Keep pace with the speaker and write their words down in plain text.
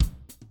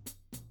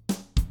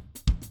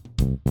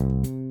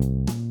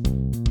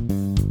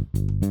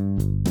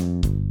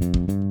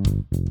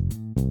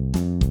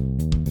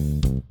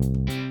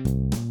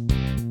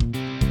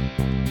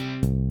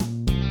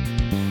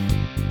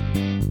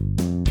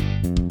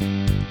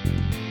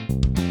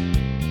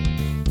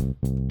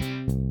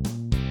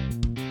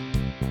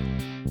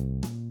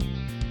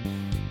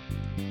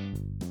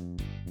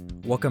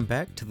Welcome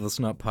back to the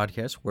Listen Up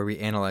Podcast, where we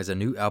analyze a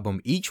new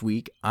album each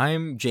week.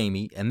 I'm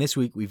Jamie, and this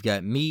week we've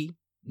got me,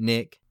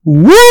 Nick,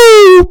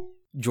 Woo!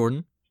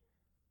 Jordan,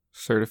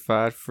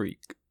 Certified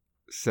freak.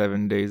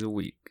 7 days a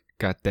week.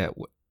 Got that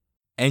one.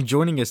 and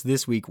joining us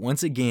this week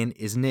once again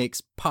is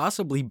Nick's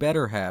possibly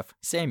better half,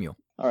 Samuel.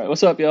 All right,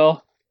 what's up,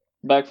 y'all?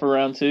 Back for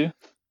round two.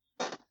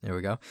 There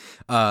we go.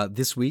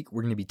 This week,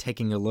 we're going to be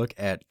taking a look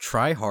at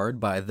Try Hard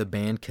by the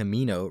band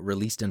Camino,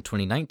 released in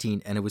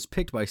 2019, and it was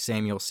picked by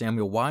Samuel.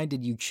 Samuel, why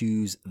did you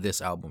choose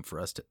this album for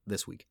us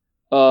this week?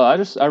 I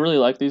really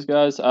like these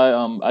guys.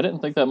 I didn't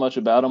think that much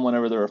about them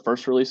whenever they were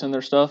first releasing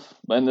their stuff,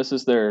 and this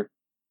is it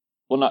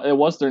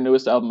was their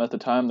newest album at the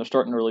time. They're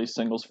starting to release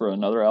singles for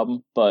another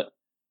album, but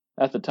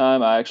at the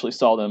time, I actually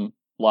saw them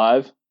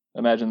live.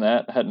 Imagine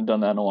that. I hadn't done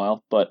that in a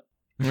while, but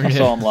I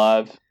saw them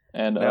live,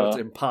 and Now it's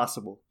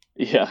impossible.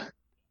 yeah.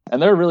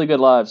 And they're really good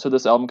live, so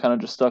this album kind of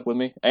just stuck with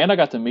me. And I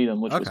got to meet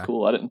them, which was Okay.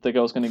 cool. I didn't think I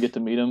was going to get to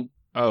meet them.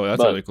 Oh, that's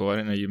But- really cool. I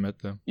didn't know you met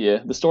them. Yeah,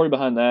 the story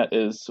behind that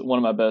is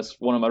one of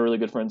my really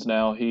good friends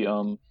now.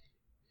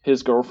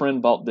 His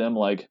girlfriend bought them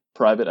like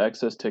private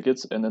access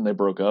tickets, and then they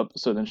broke up.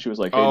 So then she was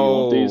like, "Hey, do you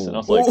want these?" And I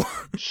was like,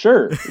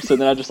 "Sure." So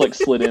then I just like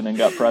slid in and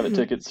got private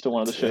tickets to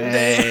one of the shows.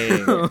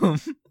 Dang.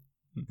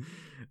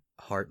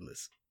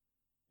 Heartless.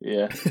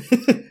 Yeah,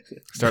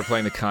 Start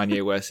playing the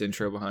Kanye West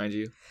intro behind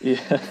you.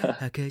 yeah,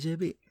 How could you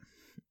be?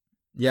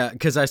 Yeah,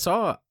 because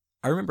I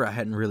remember I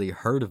hadn't really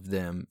heard of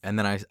them, and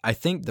then I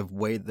think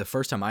the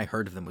first time I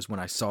heard of them was when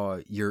I saw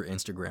your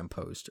Instagram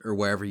post or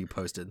wherever you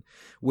posted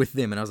with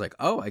them, and I was like,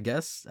 oh, I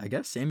guess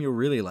Samuel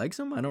really likes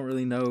them. I don't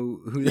really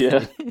know who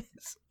that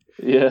is.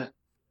 yeah.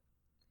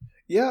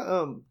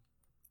 Yeah,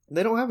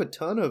 they don't have a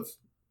ton of,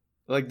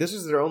 like, this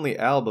is their only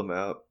album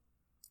out.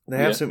 They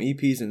have Yeah. some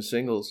EPs and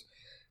singles,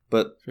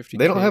 but 50K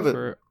they don't have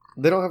for-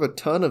 they don't have a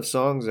ton of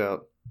songs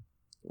out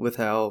with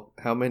how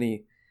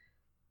many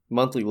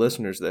monthly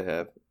listeners they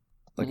have.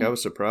 Like, Mhm. I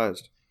was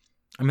surprised.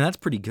 I mean, that's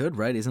pretty good,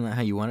 right? Isn't that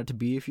how you want it to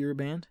be if you're a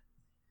band?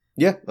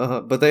 Yeah,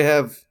 but they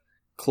have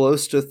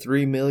close to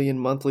 3 million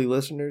monthly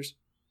listeners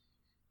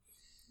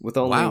with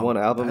only Wow, one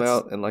album that's-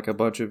 out and like a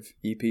bunch of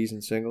EPs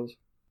and singles.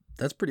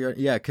 That's pretty,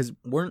 yeah. Because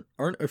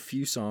aren't a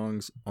few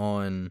songs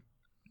on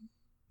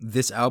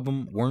this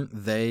album, weren't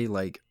they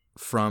like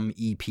from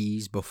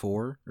EPs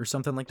before or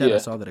something like that? Yeah. I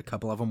saw that a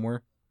couple of them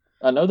were.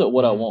 I know that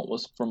What I Mhm. Want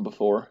was from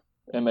before,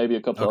 and maybe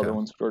a couple Okay. other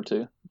ones were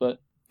too. But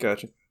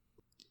Gotcha.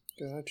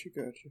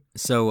 Gotcha.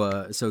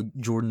 So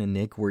Jordan and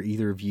Nick, were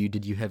either of you?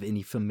 Did you have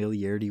any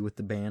familiarity with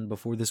the band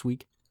before this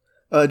week?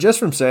 Just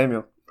from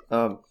Samuel.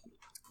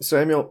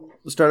 Samuel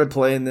started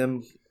playing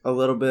them a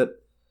little bit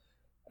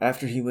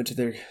after he went to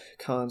their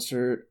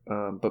concert.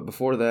 But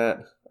before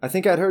that, I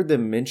think I'd heard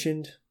them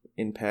mentioned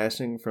in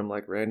passing from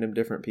like random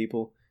different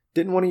people.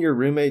 Didn't one of your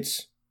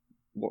roommates,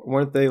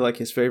 weren't they like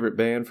his favorite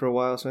band for a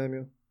while,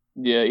 Samuel?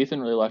 yeah,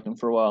 Ethan really liked him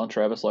for a while, and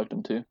Travis liked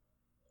him too.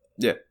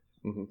 Yeah.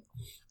 Mm-hmm.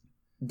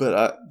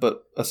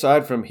 But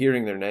aside from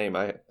hearing their name,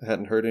 I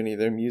hadn't heard any of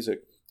their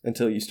music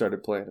until you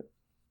started playing it.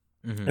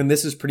 Mm-hmm. And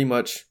this is pretty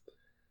much,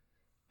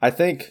 I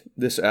think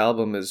this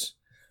album is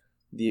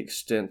the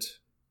extent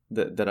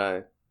that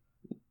I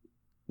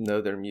know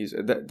their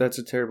music. That's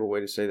a terrible way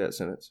to say that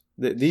sentence.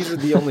 These are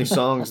the only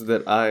songs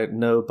that I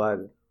know by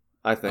them,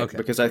 I think, Okay,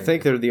 because I there you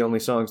think go. they're the only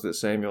songs that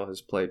Samuel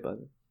has played by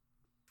them.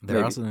 They're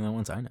maybe. also the only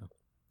ones I know.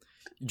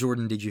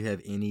 Jordan, did you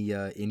have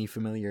any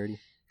familiarity?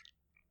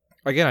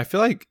 Again, I feel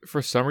like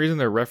for some reason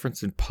they're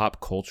referenced in pop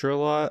culture a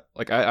lot.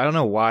 Like, I don't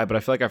know why, but I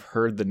feel like I've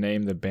heard the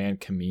name, the band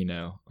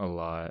Camino, a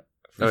lot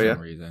for Oh, some yeah?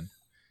 reason.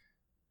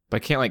 But I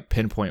can't like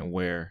pinpoint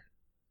where.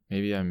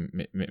 Maybe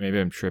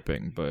I'm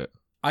tripping, but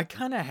I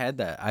kind of had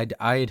that.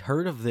 I had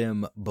heard of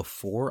them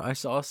before I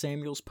saw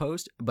Samuel's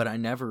post, but I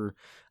never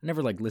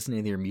like listened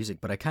to their music.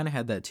 But I kind of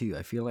had that too.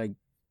 I feel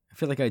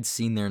like I'd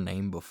seen their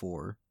name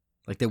before.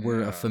 Like they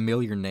were Yeah. a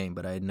familiar name,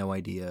 but I had no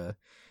idea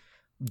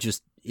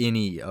just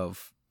any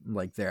of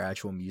like their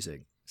actual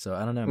music. So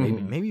I don't know.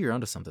 Maybe you're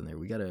onto something there.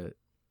 We gotta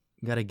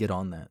get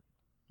on that.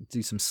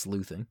 Do some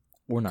sleuthing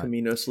or not.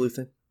 Camino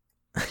sleuthing.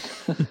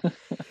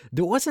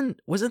 There wasn't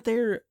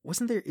there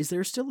is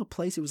there still a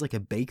place? It was like a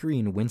bakery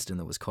in Winston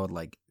that was called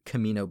like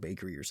Camino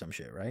Bakery or some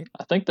shit, right?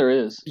 I think there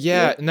is.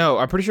 yeah, no,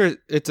 I'm pretty sure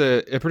it's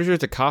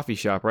a coffee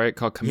shop, right?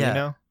 Called Camino.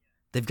 Yeah.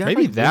 They've got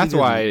Maybe like, really that's good-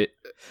 why.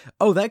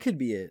 Oh, that could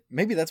be it.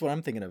 Maybe that's what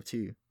I'm thinking of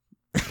too.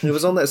 It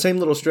was on that same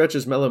little stretch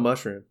as Mellow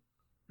Mushroom.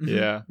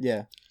 Yeah.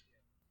 Yeah.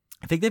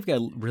 I think they've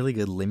got really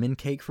good lemon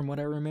cake from what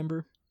I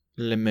remember.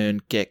 Lemon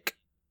cake.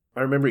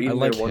 I remember eating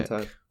like there one it.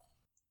 time.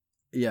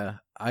 Yeah,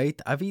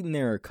 I've eaten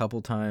there a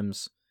couple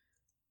times,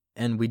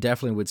 and we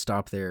definitely would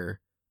stop there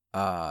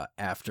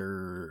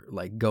after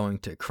like going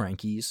to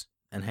Cranky's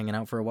and hanging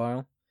out for a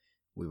while.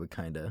 We would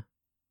kind of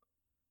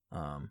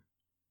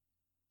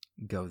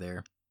go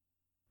there.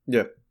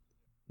 Yeah.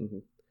 Mm-hmm.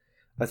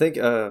 I think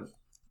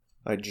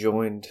I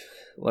joined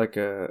like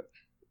I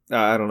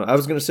don't know. I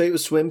was going to say it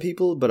was Swim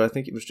People, but I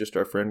think it was just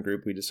our friend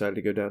group. We decided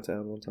to go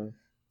downtown one time.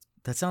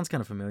 That sounds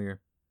kind of familiar.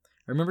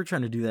 I remember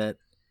trying to do that.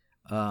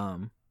 I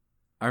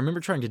remember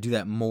trying to do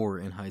that more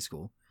in high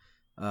school.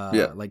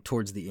 Like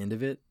towards the end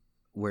of it,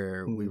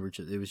 where we were.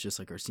 It was just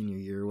like our senior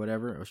year or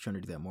whatever. I was trying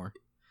to do that more.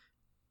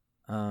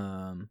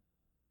 Oh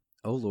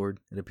Lord!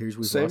 It appears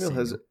we've lost Samuel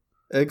has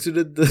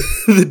exited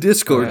the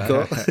Discord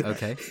call.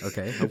 Okay.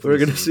 We're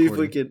gonna see if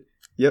we can.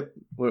 Yep,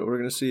 we're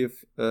gonna see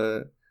if.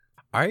 All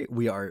right,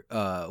 we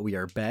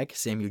are back.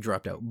 Samuel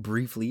dropped out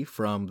briefly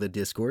from the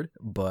Discord,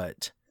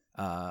 but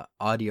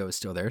audio is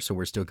still there, so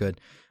we're still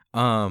good.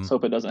 Let's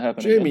hope it doesn't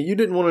happen. Jamie, again.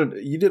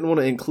 you didn't want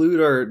to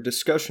include our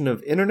discussion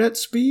of internet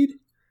speed.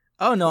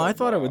 Oh no, I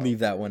thought I would leave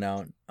that one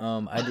out.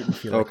 I didn't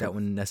feel like that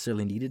one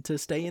necessarily needed to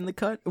stay in the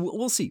cut.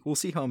 We'll see. We'll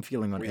see how I'm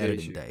feeling on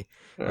editing day.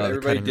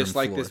 Everybody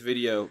dislike this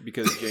video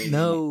because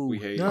Jamie. We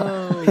hate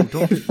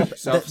don't.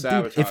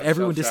 Self-sabotage. If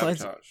everyone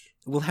dislikes,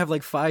 we'll have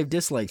like 5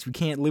 dislikes. We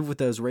can't live with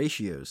those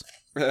ratios.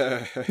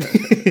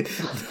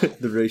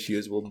 The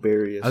ratios will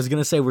bury us. I was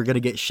gonna say we're gonna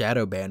get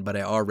shadow banned, but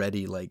I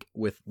already like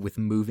with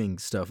moving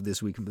stuff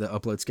this week. The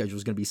upload schedule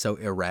is gonna be so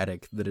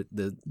erratic that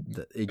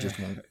it just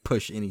won't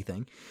push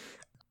anything.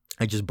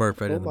 I just burped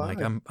right in the mic.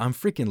 I'm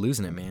freaking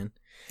losing it, man.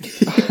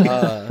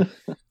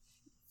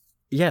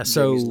 Yeah,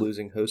 so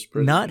losing host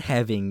not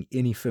having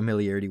any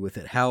familiarity with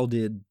it.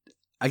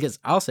 I guess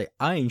I'll say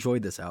I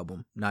enjoyed this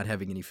album, not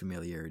having any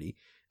familiarity.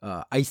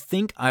 I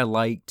think I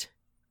liked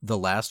the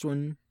last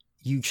one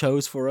you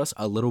chose for us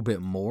a little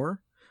bit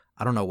more.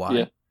 I don't know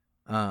why.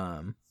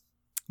 Yeah.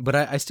 But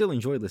I still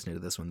enjoyed listening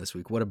to this one this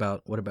week. What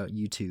about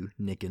you two,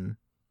 Nick and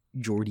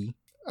Jordy?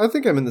 I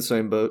think I'm in the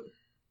same boat.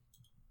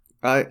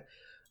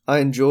 I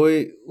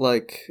enjoy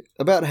like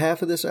about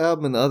half of this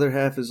album, and the other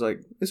half is like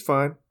it's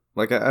fine.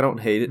 Like I don't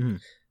hate it,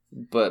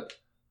 but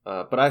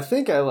I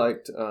think I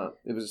liked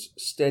it was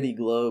 "Steady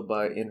Glow"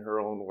 by In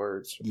Her Own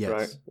Words. Yes.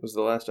 Right, was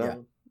the last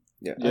album.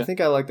 Yeah, I think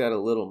I like that a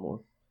little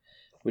more,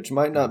 which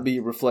might not be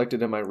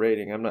reflected in my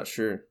rating. I'm not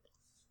sure,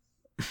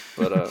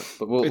 but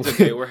it's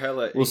okay. We're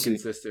hella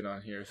inconsistent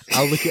on here. So.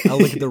 I'll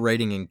look at the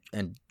rating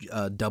and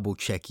double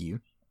check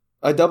you.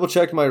 I double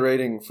checked my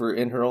rating for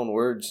In Her Own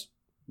Words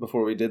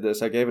before we did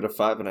this. I gave it a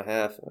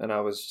 5.5, and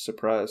I was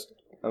surprised.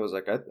 I was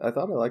like, I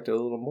thought I liked it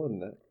a little more than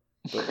that.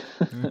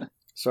 But,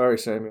 sorry,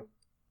 Samuel.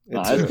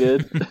 That's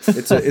good.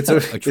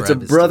 It's a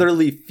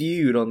brotherly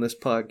feud on this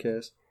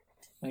podcast.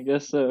 I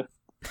guess so.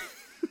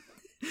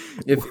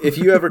 If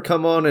you ever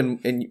come on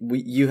and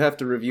you have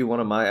to review one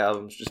of my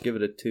albums, just give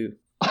it a 2.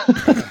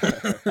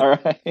 All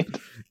right.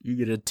 You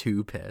get a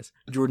 2 pass.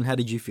 Jordan, how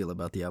did you feel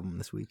about the album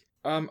this week?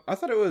 I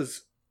thought it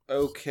was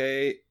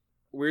okay.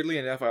 Weirdly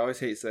enough, I always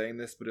hate saying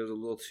this, but it was a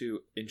little too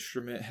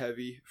instrument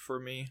heavy for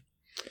me.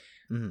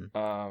 Mm-hmm.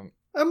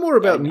 I'm more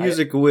about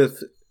music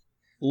with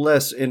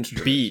less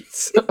instruments.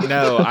 Beats.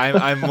 No,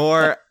 I'm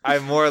more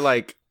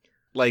like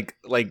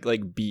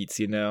beats.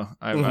 You know,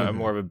 I'm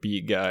more of a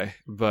beat guy.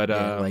 But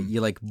you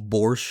like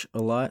borscht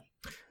a lot.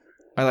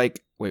 I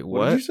like. Wait,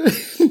 what? Did you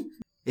say?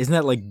 Isn't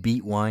that like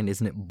beet wine?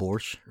 Isn't it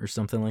borscht or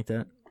something like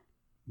that?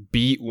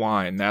 Beet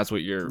wine. That's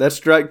what you're. That's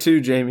strike 2,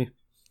 Jamie.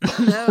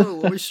 No,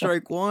 what was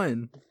strike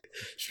 1?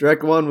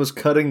 Strike 1 was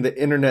cutting the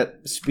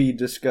internet speed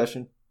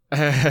discussion.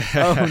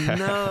 Oh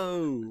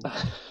no!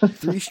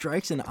 3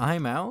 strikes and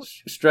I'm out.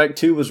 Strike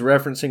 2 was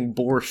referencing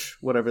borscht,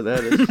 whatever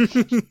that is.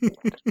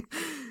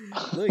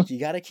 Look, you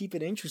got to keep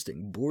it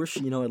interesting. Borscht,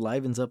 it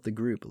livens up the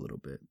group a little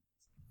bit.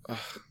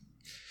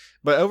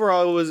 But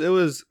overall, it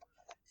was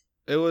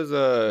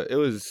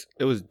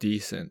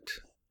decent.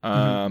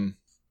 I'll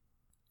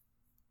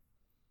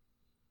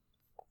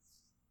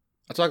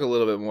talk a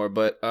little bit more,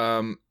 but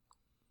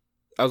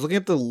I was looking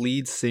up the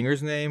lead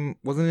singer's name.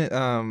 Wasn't it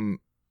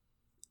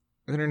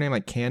isn't her name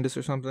like Candace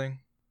or something?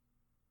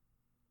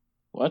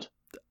 What?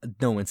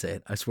 No one say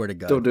it. I swear to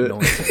God. Don't do it. No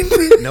one say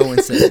it. No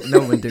one say it. No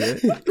one do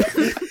it.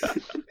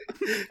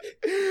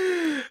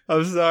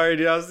 I'm sorry,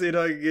 dude. I'll see if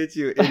I can get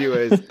you.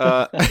 Anyways,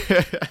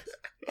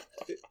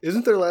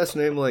 isn't their last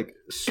name like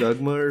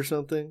Sugma or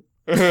something?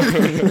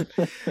 I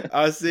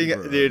was seeing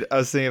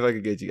if I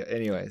could get you.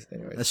 Anyways.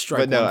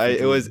 But no,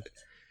 it was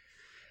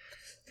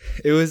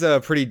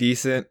pretty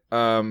decent.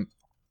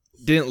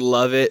 Didn't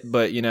love it,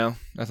 but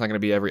that's not gonna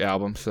be every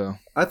album. So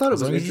I thought it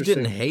was interesting. You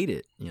didn't hate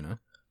it,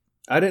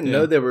 I didn't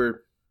know there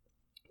were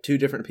 2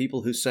 different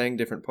people who sang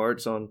different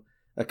parts on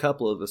a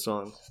couple of the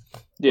songs.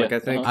 Yeah, like I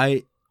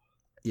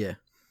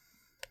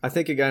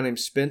think a guy named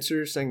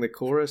Spencer sang the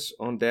chorus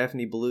on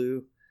Daphne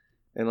Blue,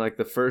 and like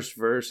the first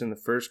verse and the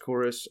first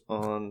chorus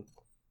on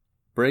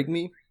Break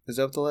Me. Is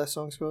that what the last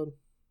song's called?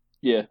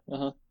 Yeah.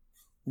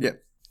 Yeah.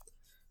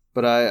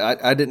 But I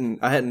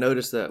hadn't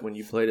noticed that when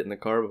you played it in the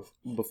car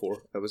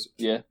before. It was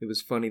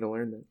funny to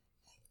learn that.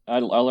 I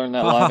learned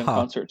that live in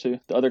concert too.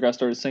 The other guy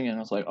started singing, and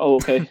I was like, "Oh,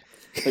 okay,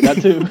 I got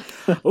 2."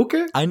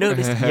 Okay. I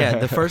noticed. Yeah,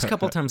 the first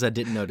couple times I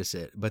didn't notice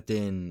it, but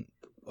then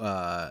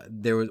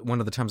there was one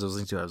of the times I was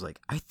listening to it. I was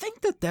like, I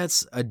think that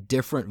that's a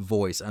different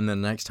voice. And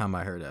then the next time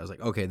I heard it, I was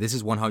like, okay, this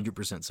is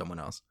 100% someone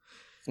else.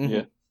 Mhm.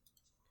 Yeah.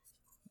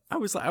 I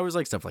was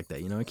like stuff like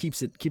that. It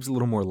keeps it a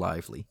little more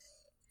lively.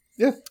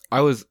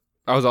 I was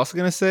also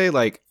gonna say,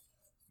 like,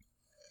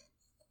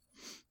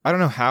 I don't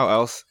know how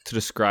else to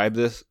describe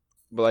this,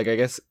 but like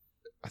I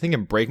think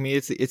in Break Me,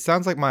 it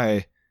sounds like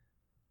my.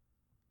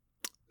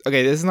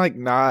 Okay, this is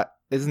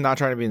not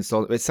trying to be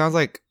insulting. It sounds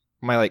like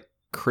my like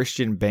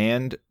Christian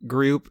band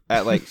group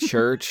at like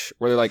church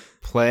where they're like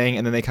playing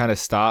and then they kind of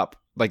stop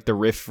like the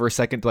riff for a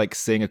second to like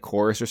sing a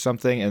chorus or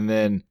something, and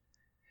then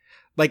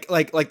like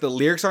the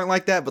lyrics aren't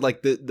like that, but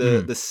like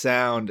the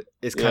sound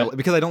is kind of,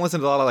 because I don't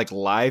listen to a lot of like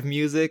live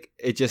music.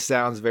 It just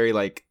sounds very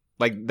like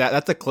that.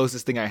 That's the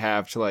closest thing I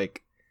have to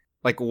like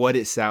what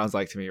it sounds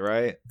like to me,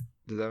 right?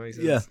 Does that make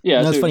sense?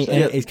 Yeah, That's I see what funny. you're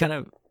saying. And it's kind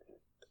of.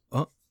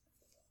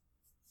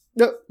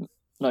 No,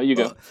 No, you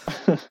go.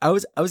 I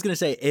was gonna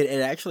say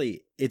it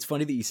actually. It's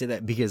funny that you say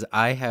that because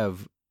I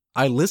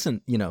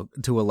listen,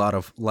 to a lot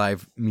of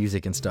live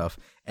music and stuff,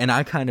 and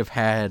I kind of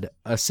had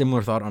a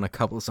similar thought on a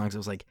couple of songs. I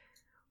was like,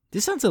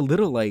 this sounds a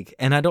little like,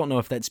 and I don't know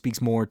if that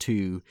speaks more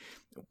to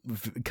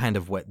kind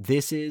of what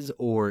this is,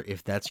 or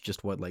if that's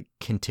just what like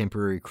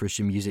contemporary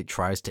Christian music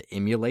tries to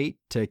emulate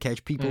to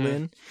catch people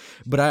in.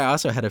 But I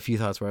also had a few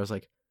thoughts where I was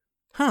like,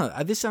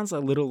 this sounds a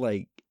little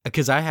like,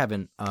 because I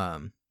haven't,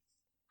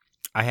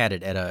 I had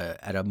it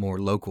at a more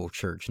local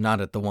church,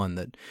 not at the one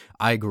that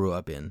I grew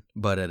up in,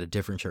 but at a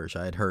different church.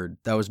 I had heard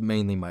that was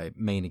mainly my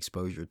main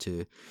exposure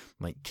to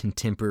like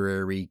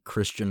contemporary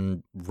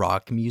Christian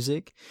rock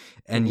music,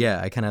 and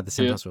I kind of had the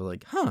same thoughts where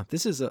like,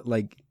 this is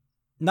like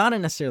not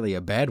in necessarily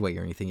a bad way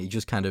or anything. It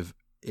just kind of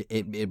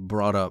it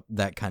brought up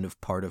that kind of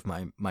part of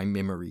my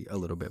memory a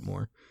little bit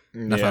more.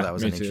 And I thought that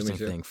was an interesting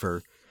thing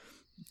for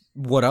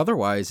what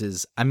otherwise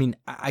is. I mean,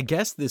 I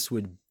guess this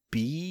would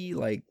be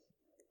like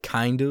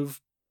kind of.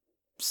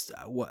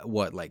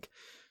 What like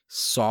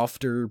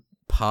softer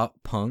pop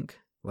punk,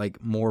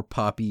 like more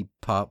poppy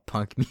pop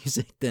punk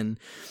music than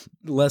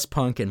less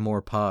punk and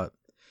more pop.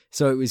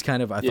 So it was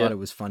kind of, I thought it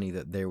was funny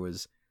that there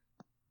was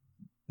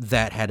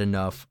that had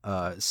enough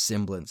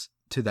semblance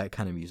to that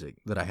kind of music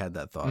that I had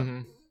that thought.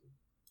 Mm-hmm.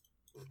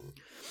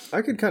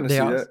 I could kind of see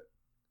that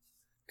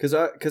because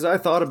I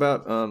thought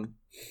about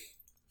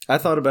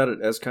it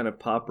as kind of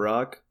pop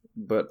rock,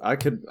 but I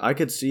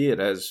could see it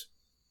as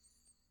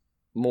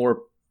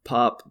more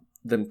pop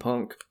than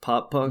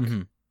pop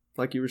punk,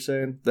 like you were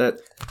saying, that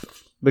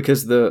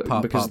because the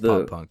pop punk,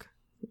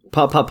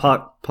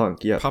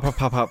 yeah, pop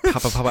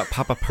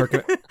perk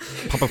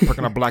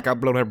on a blackout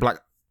blown hair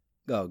black.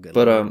 Oh, good.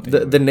 But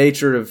the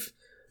nature of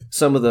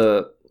some of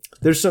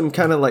there's some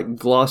kind of like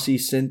glossy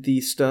synthy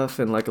stuff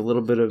and like a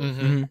little bit of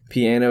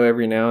piano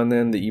every now and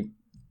then that you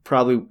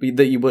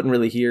wouldn't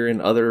really hear in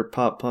other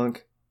pop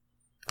punk.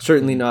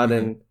 Certainly not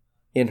in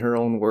her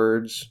own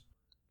words,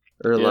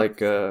 or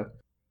like.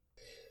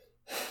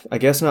 I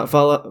guess not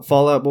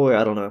Fall Out Boy.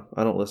 I don't know.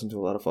 I don't listen to a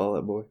lot of Fall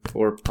Out Boy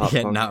or pop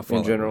punk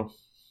in general. Boy.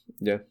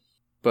 Yeah,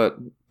 but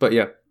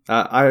yeah,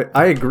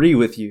 I agree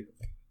with you.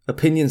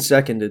 Opinion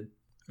seconded.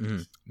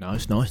 Nice.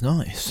 Great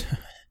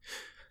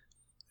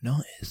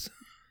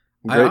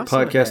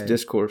podcast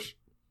discourse.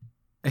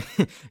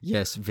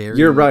 Yes, very.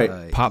 You're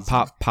right. Pop.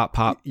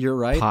 You're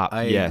right. Pop.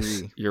 I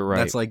agree. You're right.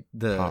 That's like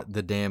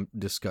the damn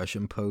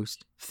discussion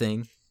post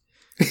thing.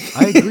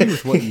 I agree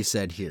with what you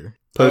said here.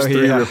 Post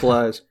 3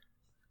 replies.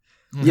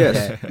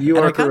 Yes, you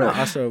are correct.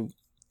 Also,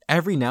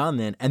 every now and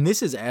then, and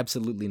this is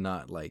absolutely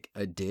not like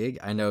a dig.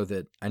 I know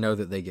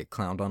that they get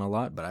clowned on a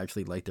lot, but I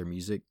actually like their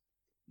music,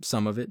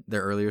 some of it,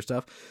 their earlier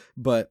stuff.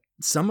 But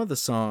some of the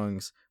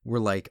songs were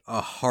like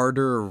a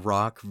harder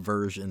rock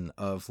version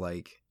of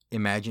like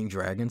Imagine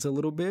Dragons a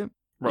little bit.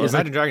 Bro,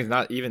 Imagine Dragons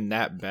not even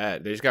that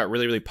bad. They just got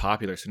really, really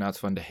popular, so now it's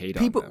fun to hate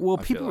on them. Well,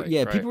 people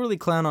really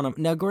clown on them.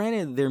 Now,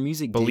 granted, their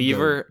music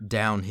Believer did go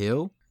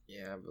downhill.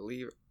 Yeah,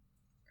 Believer.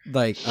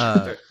 Like,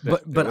 but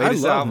I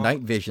love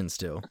Night Vision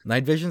still.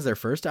 Night Vision's their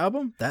first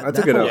album. That's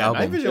a good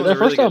album. Night Vision was their a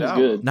really first album's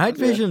good. Night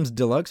Vision's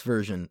deluxe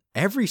version.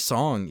 Every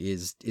song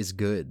is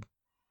good.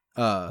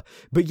 But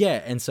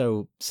yeah, and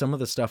so some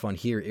of the stuff on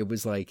here, it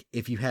was like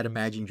if you had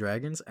Imagine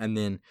Dragons and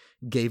then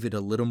gave it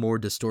a little more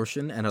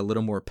distortion and a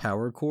little more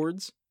power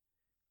chords,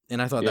 and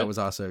I thought that was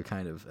also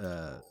kind of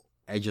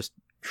I just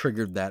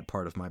triggered that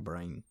part of my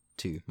brain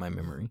too, my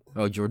memory.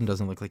 Oh, Jordan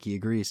doesn't look like he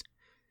agrees.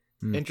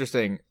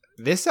 Interesting.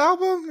 This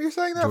album, you're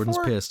saying that Jordan's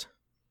for? pissed.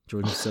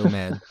 Jordan's so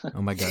mad.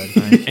 Oh my god.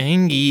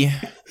 Angie.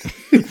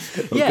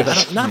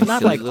 Yeah,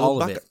 not like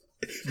all of it,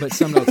 but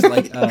some notes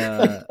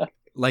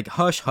like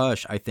Hush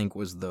Hush, I think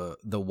was the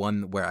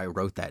one where I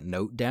wrote that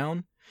note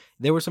down.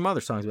 There were some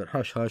other songs, but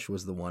Hush Hush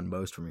was the one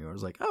most for me. Where I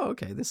was like, oh,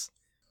 okay,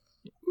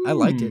 I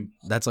liked it.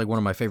 That's like one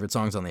of my favorite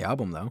songs on the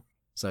album, though.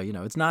 So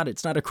it's not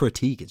a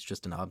critique. It's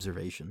just an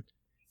observation.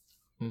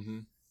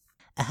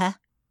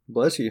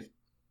 Bless you.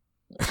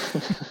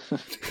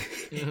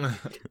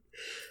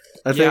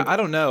 I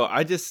don't know.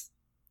 I feel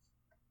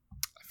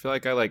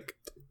like I like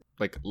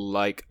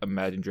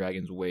Imagine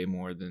Dragons way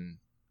more than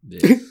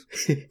this.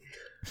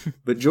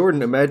 But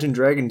Jordan, Imagine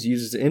Dragons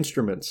uses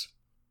instruments.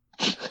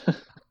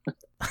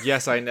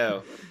 Yes, I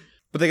know.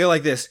 But they go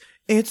like this.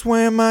 It's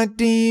where my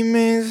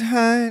demons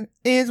hide.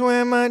 It's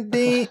where my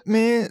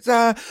demons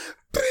are.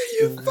 Bring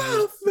you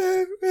forth,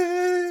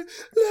 baby,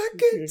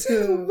 like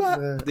into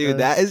my... Dude,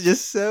 that is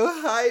just so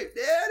hype,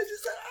 dude. It's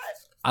just so hype.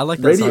 I like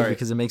that song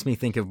because it makes me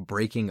think of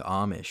Breaking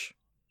Amish.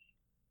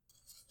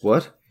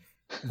 What?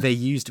 They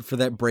used, for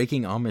that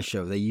Breaking Amish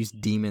show, they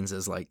used demons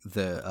as like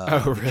the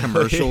really?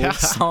 commercial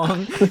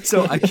song.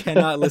 So I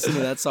cannot listen to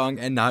that song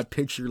and not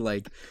picture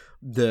like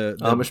the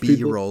Amish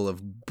B-roll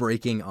of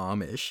Breaking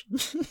Amish.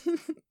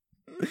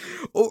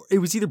 Or it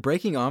was either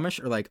Breaking Amish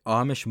or like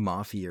Amish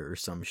Mafia or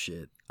some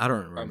shit. I don't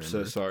remember. I'm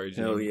so sorry,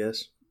 Jimmy. Hell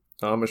yes.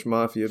 Amish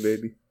Mafia,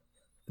 baby.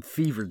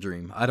 Fever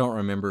Dream. I don't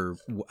remember.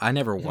 I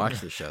never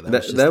watched the show.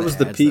 That was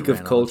the peak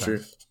of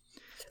culture.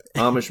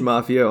 Amish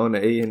Mafia on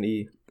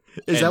A&E.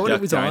 Is that what Duck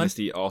it was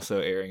Dynasty also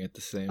airing at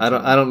the same I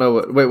time. don't know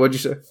what. Wait, what'd you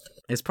say? on?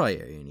 It's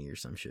probably A&E or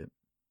some shit.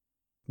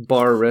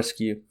 Bar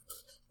Rescue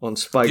on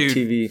Spike Dude,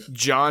 TV.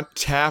 John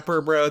Tapper,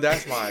 bro.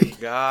 That's my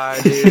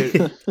guy,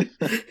 dude.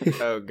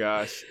 Oh,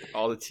 gosh.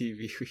 All the TV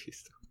we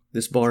used to...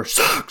 This bar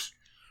sucks.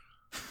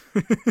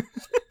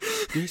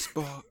 This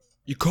bar...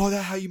 You call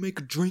that how you make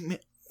a drink, man?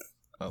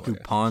 Oh, my Dude,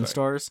 God. Pawn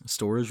Sorry. Stars,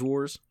 Storage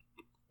Wars.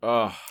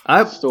 Oh,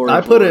 I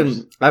Storage put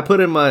Wars.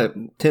 in my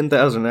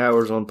 10,000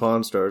 hours on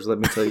Pawn Stars. Let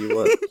me tell you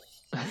what.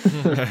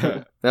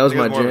 That was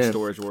my more of a jam.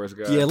 Storage Wars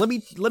guy. Yeah, let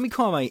me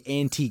call my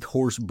antique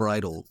horse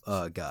bridle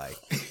guy.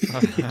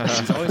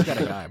 He's always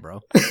got a guy,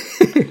 bro.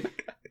 Let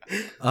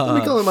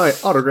me call him my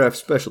autograph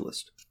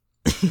specialist.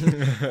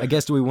 I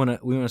guess we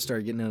want to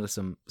start getting into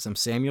some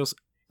Samuels.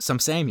 Some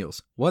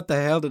Samuels. What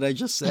the hell did I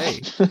just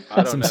say?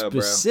 I don't Some know,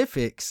 bro.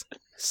 specifics.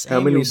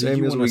 How many Samuel, do you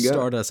Samuels want we to got?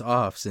 start us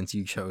off since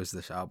you chose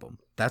this album?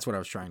 That's what I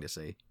was trying to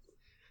say.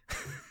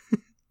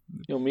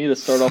 You want me to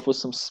start off with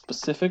some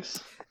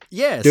specifics?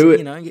 Yes, Do it.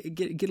 you know,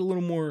 get a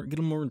little more,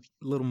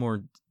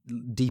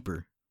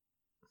 deeper.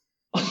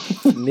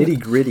 Nitty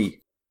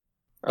gritty.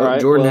 All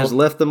right, Jordan well- has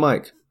left the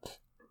mic.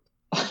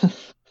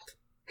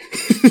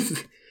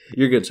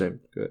 You're good, Sam.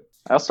 Good.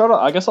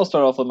 I guess I'll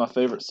start off with my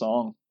favorite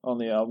song on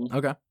the album.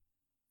 Okay.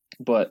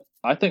 But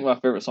I think my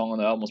favorite song on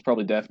the album was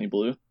probably Daphne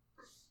Blue.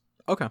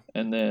 Okay.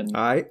 And then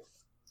All right.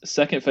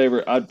 second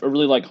favorite, I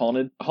really like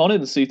Haunted.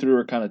 Haunted and See Through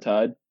are kind of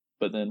tied,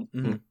 but then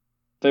Mhm.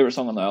 favorite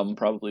song on the album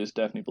probably is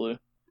Daphne Blue.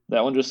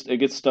 That one it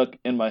gets stuck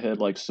in my head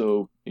like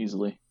so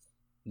easily.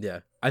 Yeah,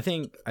 I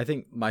think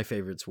my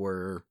favorites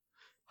were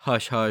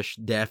Hush Hush,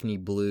 Daphne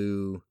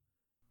Blue,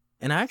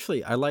 and I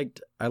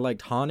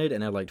liked Haunted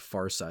and I liked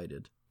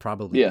Farsighted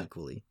probably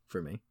equally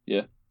for me.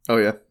 Oh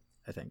yeah.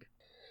 I think.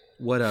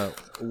 What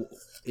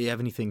you have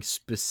anything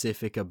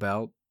specific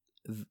about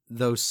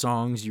those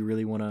songs you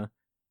really want to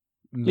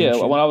mention? Yeah,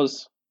 when I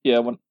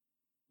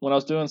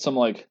was doing some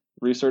like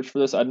research for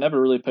this, I'd never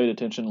really paid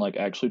attention like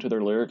actually to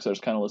their lyrics. I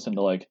just kind of listened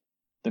to like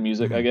the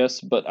music, I guess.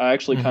 But I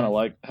actually kind of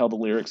like how the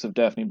lyrics of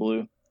Daphne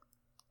Blue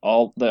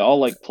they all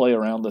like play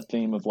around the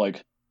theme of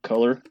like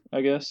color,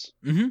 I guess.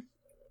 Mm-hmm.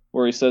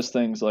 Where he says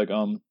things like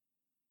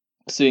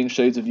seeing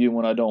shades of you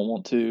when I don't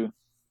want to,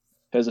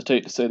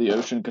 hesitate to say the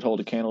ocean could hold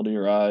a candle to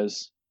your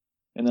eyes.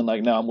 And then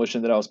like now I'm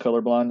wishing that I was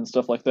colorblind and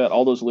stuff like that.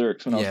 All those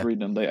lyrics when I was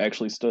reading them, they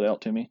actually stood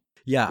out to me.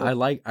 Yeah,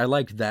 But- I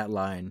liked that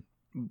line.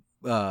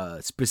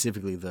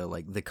 Specifically the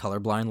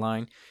colorblind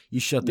line. You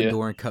shut the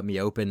door and cut me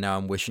open. Now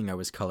I'm wishing I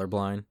was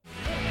colorblind.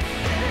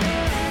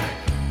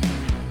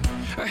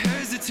 I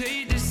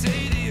hesitate to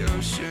say the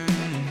ocean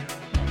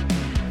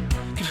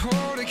could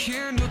hold a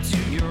candle to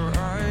your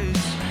eyes.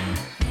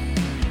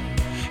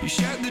 You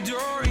shut the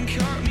door and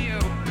cut me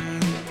open.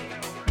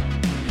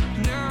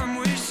 Now I'm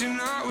wishing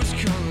I was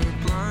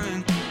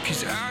colorblind,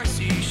 'cause I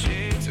see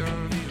shades of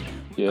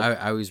you. Yeah.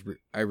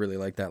 I really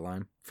like that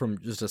line from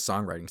just a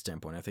songwriting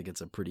standpoint. I think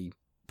it's a pretty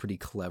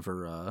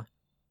clever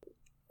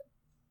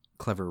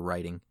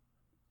writing.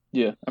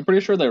 Yeah, I'm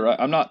pretty sure they write.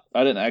 I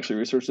didn't actually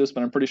research this,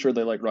 but I'm pretty sure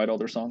they like write all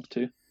their songs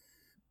too.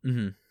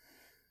 Mm-hmm.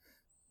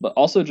 But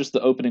also just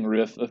the opening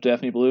riff of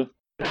Daphne Blue.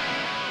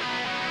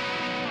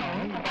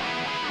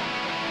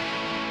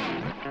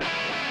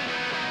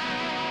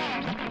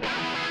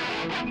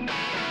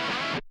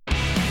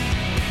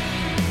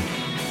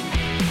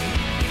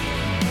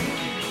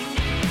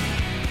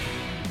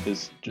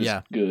 Is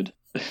just good.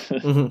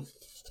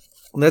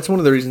 Mm-hmm. That's one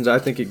of the reasons I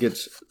think it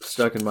gets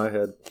stuck in my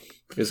head,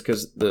 is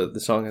because the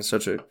song has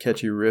such a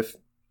catchy riff.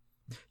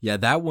 Yeah,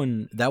 that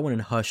one in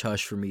Hush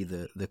Hush for me,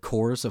 the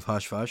chorus of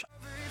Hush Hush.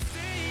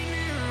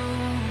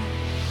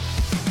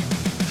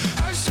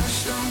 Hush,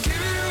 hush, don't give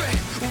it away.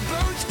 We'll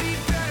both be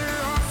better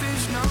off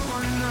if no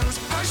one knows.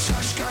 Hush,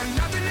 hush, got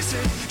nothing to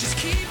say. Just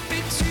keep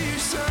it to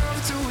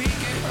yourself till we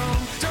get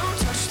home. Don't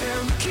touch,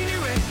 they're looking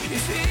your way.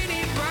 If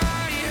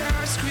anybody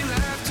asks, we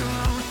left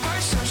alone.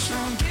 Hush, hush,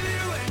 don't give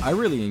it away. I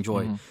really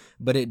enjoyed,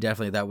 but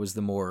that was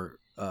the more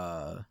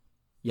I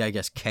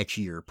guess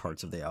catchier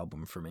parts of the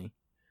album for me.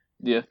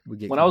 Yeah. We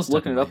get When kinda I was stuck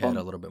looking in it my up head on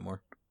a little bit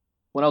more.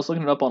 When I was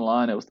looking it up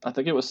online, I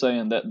think it was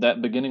saying that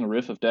beginning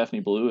riff of Daphne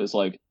Blue is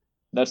like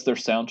that's their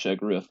sound check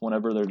riff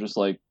whenever they're just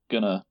like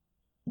gonna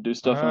do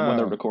stuff when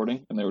they're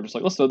recording, and they were just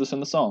like, let's throw this in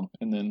the song,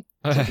 and then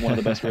it's like one of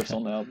the best riffs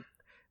on the album.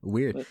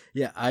 Weird. But-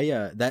 Yeah,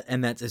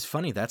 it's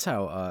funny. That's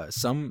how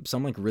some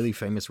like really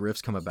famous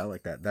riffs come about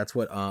like that.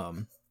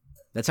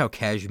 That's how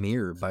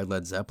Kashmir by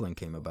Led Zeppelin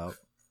came about.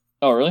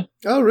 Oh, really?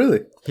 Oh,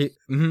 really?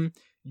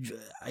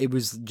 It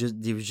was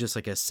just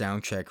like a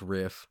sound check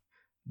riff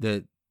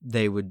that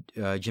they would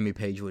Jimmy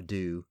Page would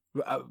do.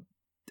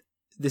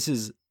 This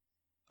is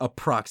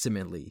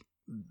approximately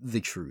the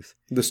truth,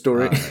 The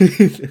story.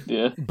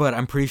 Yeah. but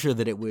I'm pretty sure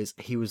that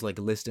he was like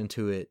listening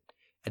to it,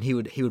 and he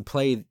would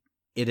play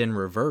it in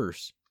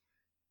reverse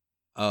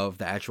of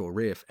the actual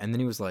riff, and then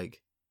he was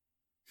like,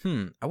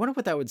 I wonder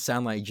what that would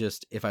sound like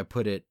just if I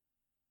put it,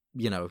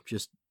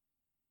 just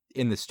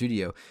in the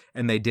studio.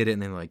 And they did it,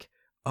 and they're like,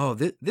 oh,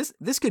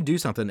 this could do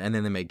something. And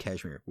then they made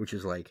Kashmir, which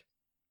is like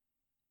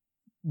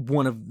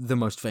one of the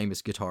most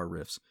famous guitar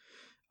riffs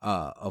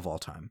of all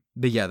time.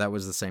 But yeah, that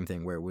was the same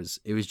thing where it was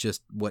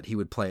just what he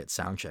would play at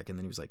soundcheck, and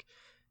then he was like,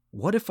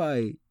 what if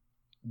I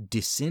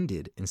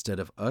descended instead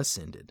of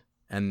ascended?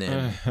 And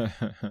then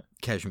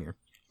Kashmir.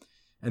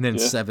 And then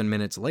 7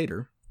 minutes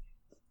later,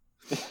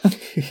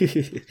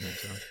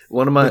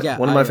 one of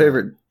my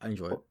favorite I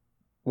enjoy it.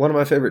 One of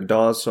my favorite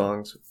Dawes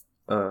songs,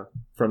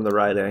 From the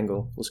Right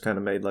Angle, was kind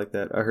of made like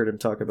that. I heard him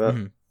talk about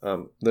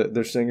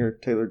their singer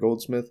Taylor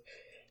Goldsmith.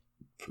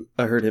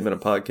 I heard him in a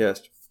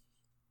podcast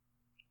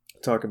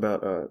talk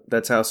about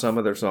that's how some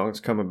of their songs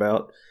come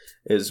about,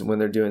 is when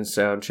they're doing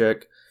sound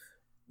check.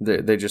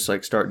 They just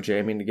like start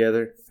jamming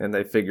together, and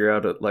they figure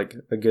out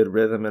a good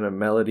rhythm and a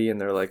melody, and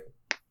they're like,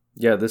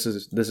 yeah, this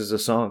is a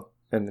song.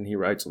 And then he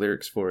writes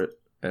lyrics for it,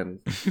 and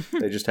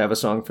they just have a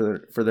song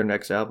for their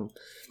next album.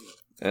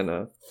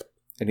 And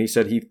he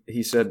said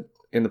he said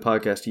in the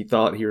podcast he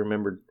thought he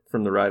remembered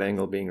From the Right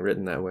Angle being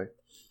written that way.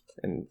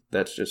 And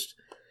that's just,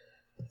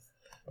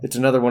 it's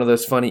another one of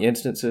those funny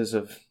instances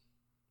of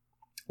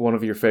one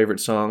of your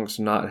favorite songs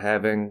not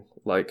having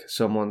like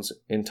someone's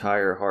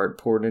entire heart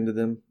poured into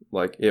them.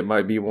 Like it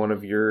might be one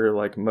of your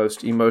like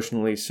most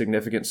emotionally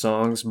significant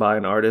songs by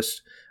an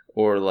artist,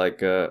 or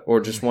like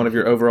or just one of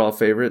your overall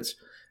favorites,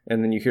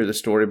 and then you hear the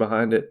story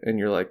behind it and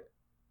you're like,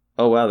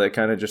 oh wow, they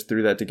kind of just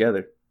threw that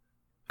together.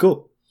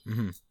 Cool.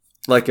 Mm-hmm.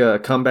 Like a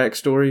Comeback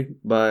Story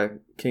by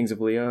Kings of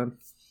Leon.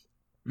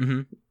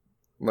 Mm-hmm.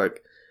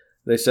 Like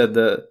they said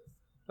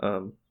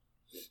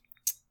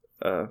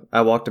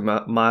I walked a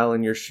mile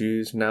in your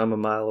shoes, now I'm a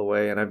mile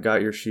away and I've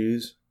got your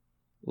shoes.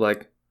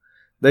 Like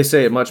they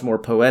say it much more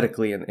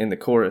poetically in the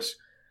chorus,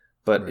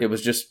 but right. It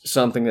was just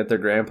something that their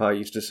grandpa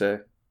used to say,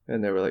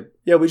 and they were like,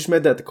 yeah, we just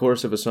made that the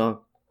chorus of a song.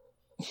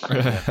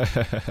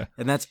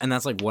 And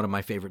that's like one of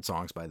my favorite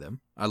songs by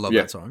them. I love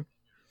that song.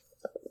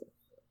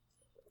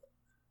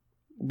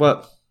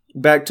 But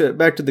back to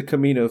the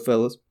Camino,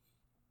 fellas.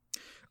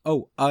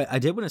 Oh, I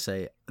did want to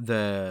say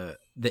the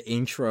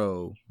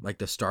intro, like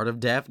the start of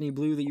Daphne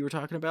Blue that you were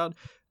talking about,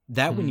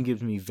 that one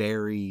gives me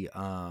very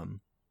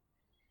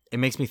it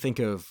makes me think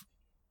of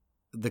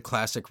the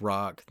classic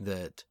rock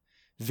that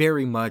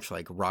very much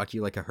like Rock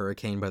You Like a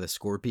Hurricane by the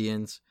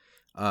Scorpions,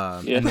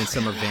 and then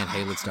some of Van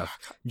Halen stuff.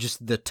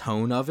 Just the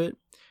tone of it.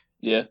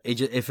 Yeah.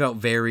 It felt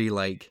very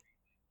like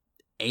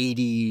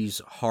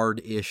 80s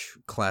hard-ish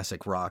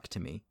classic rock to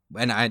me.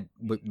 And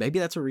maybe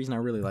that's a reason I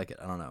really like it.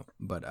 I don't know.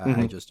 But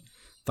I just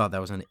thought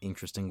that was an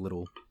interesting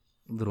little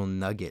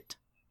nugget.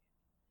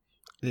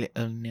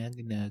 Little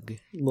nug.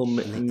 Little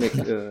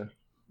McNug.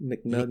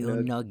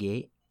 Little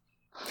nugget.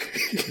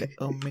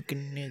 Little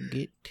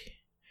McNugget.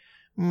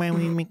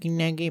 Mommy make a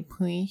nugget,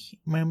 please.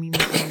 Mommy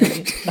make a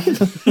nugget,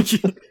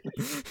 please.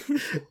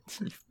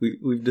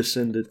 We've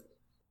descended.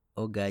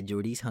 Oh god,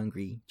 Jordy's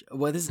hungry.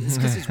 Well, this is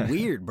because it's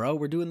weird, bro.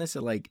 We're doing this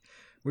in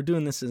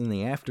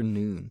the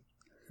afternoon.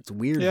 It's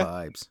weird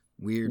vibes.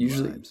 Weird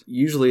vibes.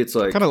 Usually it's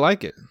like kind of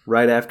like it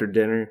right after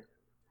dinner.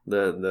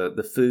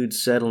 The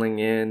food's settling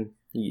in.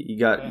 You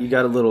got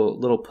a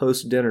little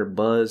post dinner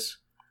buzz.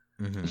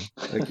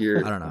 Mm-hmm. Like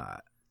you're I don't know.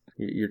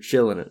 You're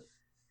chilling it.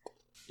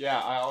 Yeah,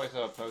 I always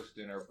have a post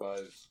dinner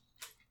buzz.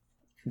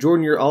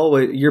 Jordan,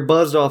 you're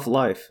buzzed off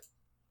life.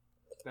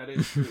 That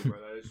is true, bro.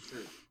 That is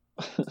true.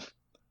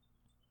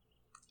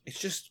 It's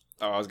just.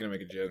 Oh, I was gonna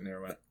make a joke.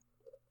 Never mind.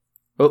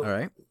 Oh, all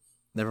right.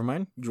 Never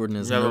mind. Jordan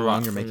is Never no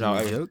mind. longer making No,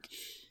 a joke.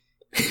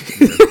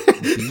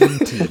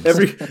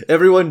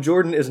 Everyone,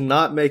 Jordan is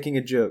not making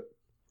a joke.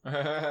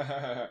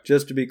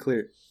 Just to be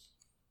clear.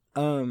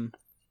 Anyway,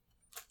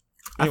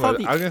 I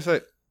was gonna say.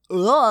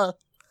 Go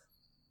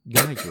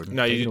ahead, Jordan.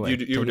 No, Take you it away. were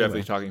Take it definitely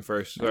away. talking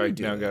first. No, Sorry, you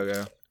do no, it.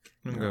 go.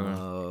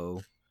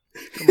 No.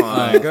 Come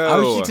on, go. I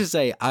was just to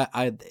say,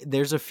 I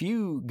there's a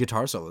few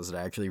guitar solos that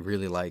I actually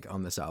really like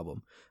on this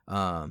album.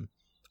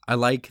 I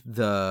like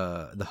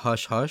the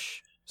Hush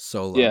Hush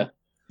solo. Yeah,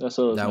 that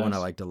solo's that one I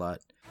nice. liked a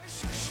lot.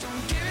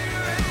 Don't give it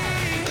away.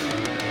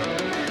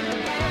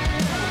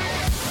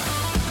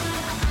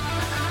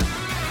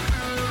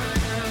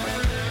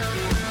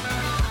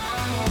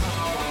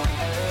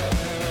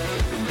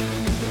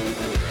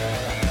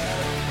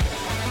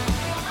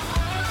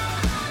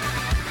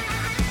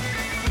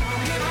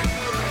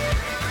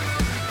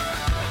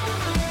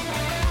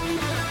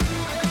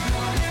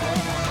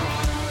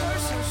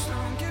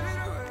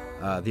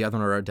 The other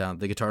one I wrote down,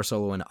 the guitar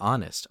solo in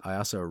Honest. I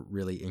also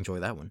really enjoy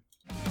that one.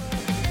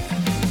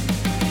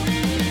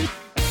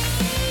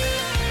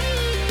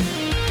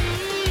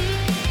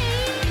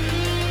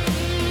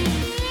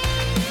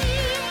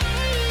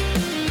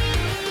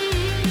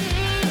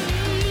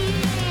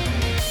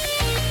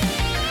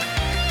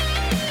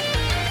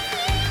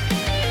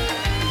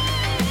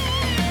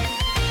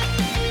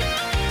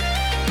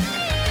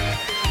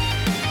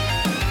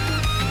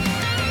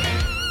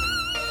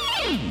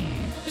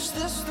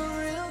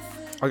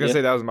 I was gonna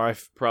say that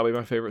was probably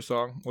my favorite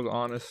song. Was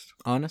Honest.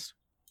 Honest?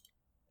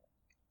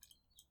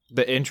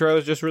 The intro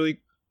is just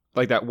really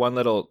like that one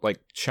little like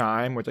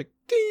chime where it's like,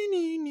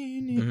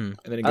 Mhm. and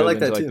then it I goes like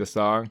into that like too. the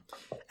song.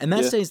 And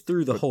that Yeah. stays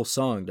through the whole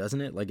song, doesn't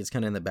it? Like it's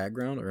kind of in the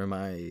background, or am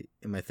I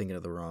thinking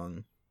of the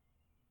wrong?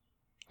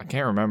 I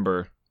can't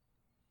remember.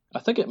 I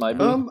think it might be,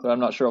 but I'm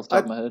not sure off the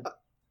top of my head.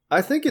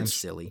 I think I'm it's.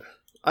 silly.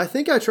 I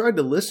think I tried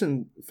to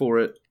listen for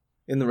it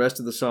in the rest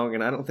of the song,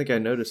 and I don't think I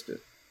noticed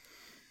it.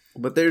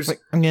 But there's, Like,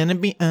 I'm gonna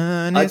be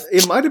honest.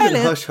 it might have been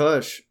Hush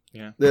Hush.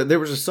 Yeah. There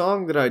was a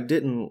song that I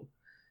didn't.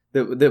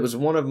 That was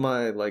one of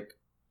my like.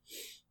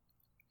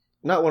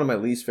 Not one of my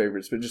least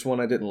favorites, but just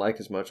one I didn't like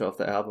as much off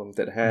the album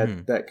that had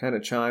Mhm. that kind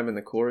of chime in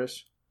the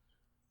chorus.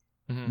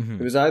 Mhm.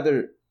 It was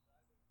either,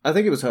 I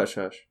think it was Hush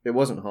Hush. It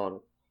wasn't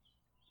Haunted.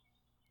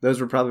 Those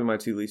were probably my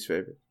two least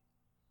favorite.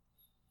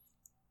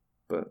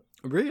 But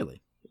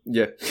Really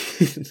yeah,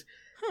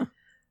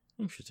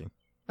 interesting.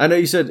 I know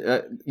you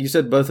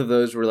said both of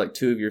those were like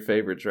two of your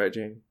favorites, right,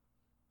 Jamie?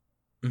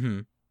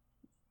 Mm-hmm.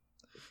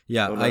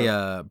 Yeah, Oh,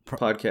 no.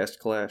 Podcast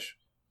clash.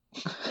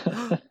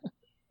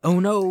 Oh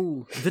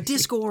no, the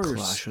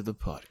Discourse. of the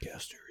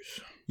Podcasters.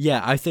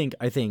 Yeah, I think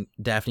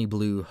Daphne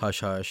Blue, Hush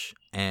Hush,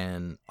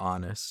 and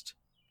Honest,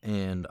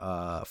 and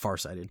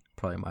Farsighted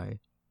probably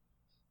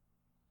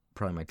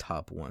my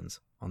top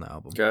ones on the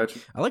album. Gotcha.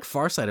 I like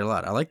Farsighted a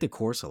lot. I like the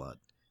chorus a lot.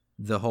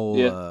 The whole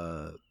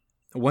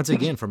once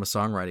again from a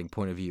songwriting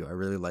point of view, I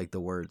really like the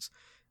words.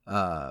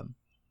 Now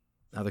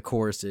the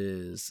chorus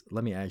is,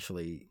 let me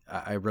actually,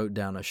 I wrote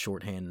down a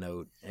shorthand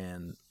note,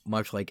 and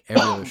much like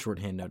every other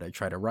shorthand note I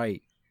try to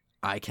write,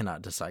 I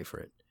cannot decipher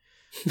it.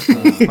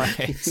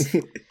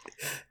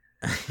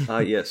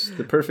 Yes,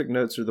 the perfect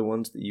notes are the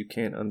ones that you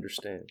can't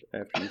understand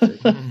after you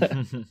take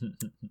them.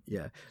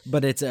 Yeah,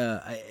 but it's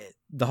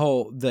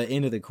the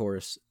end of the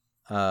chorus.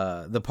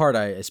 The part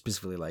I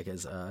specifically like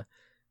is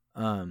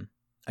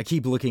I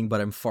keep looking,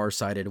 but I'm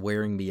farsighted,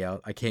 wearing me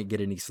out. I can't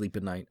get any sleep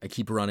at night. I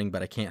keep running,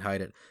 but I can't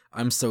hide it.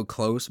 I'm so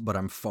close, but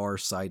I'm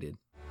farsighted.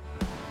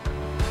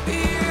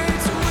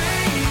 It's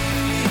weighing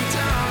me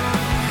down.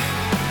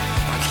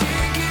 I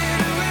can't get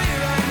away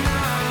right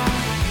now.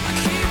 I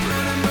keep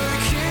running, but I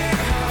can't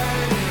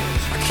hide it.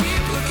 I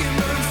keep looking,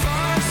 but I'm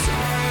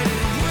farsighted,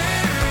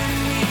 wearing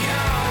me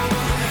out.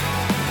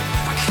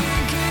 I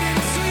can't get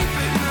any sleep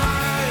at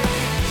night.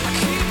 I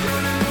keep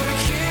running, but I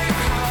can't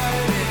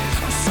hide it.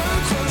 I'm so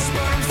close,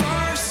 but I'm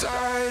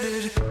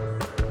farsighted.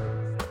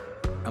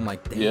 I'm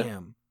like, Yeah.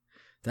 damn,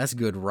 that's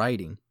good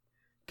writing.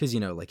 Because,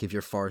 like if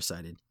you're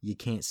farsighted, you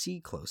can't see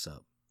close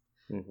up.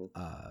 Mhm.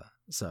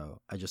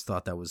 So I just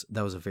thought that was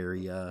a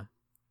very,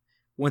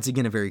 once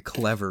again, a very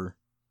clever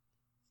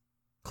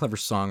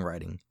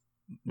songwriting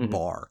Mhm.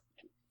 bar,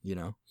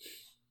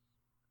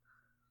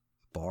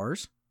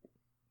 Bars?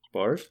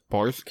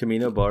 Bars?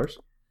 Camino bars?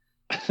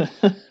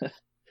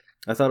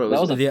 I thought it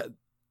was.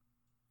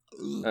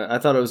 I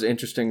thought it was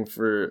interesting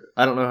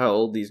I don't know how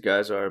old these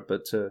guys are,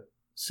 but to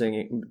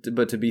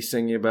be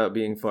singing about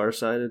being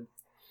farsighted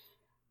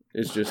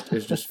is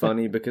just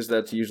funny, because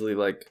that's usually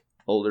like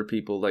older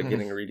people like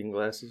getting reading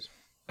glasses,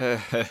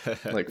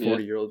 like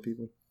 40-year-old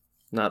people,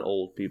 not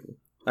old people.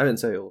 I didn't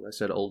say old. I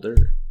said older.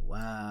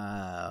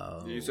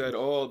 Wow. You said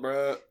old,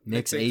 bro.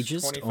 Nick's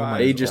ageist? 25 Oh my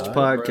is Ageist old,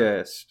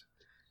 podcast.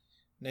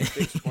 Bro. Nick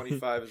thinks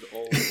 25 is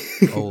old.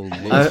 Oh,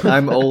 Lord.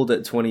 I'm old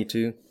at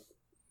 22.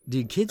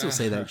 Dude, kids will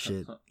say that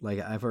shit. Like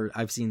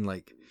I've seen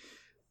like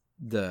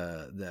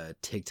the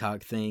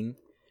TikTok thing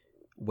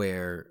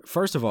where,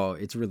 first of all,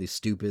 it's really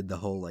stupid. The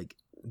whole like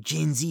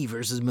Gen Z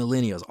versus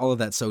millennials, all of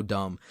that's so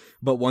dumb.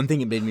 But one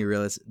thing it made me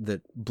realize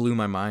that blew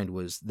my mind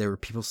was there were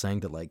people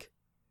saying that like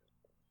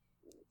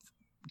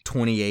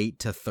 28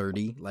 to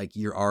 30, like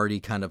you're already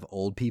kind of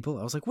old people.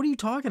 I was like, what are you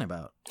talking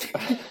about?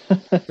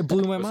 It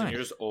blew my Listen, mind.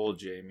 you're just old,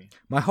 Jamie.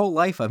 My whole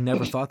life, I've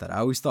never thought that. I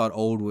always thought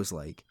old was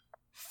like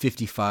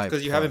 55.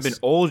 Because you haven't plus. been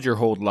old your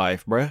whole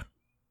life, bruh.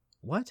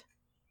 What?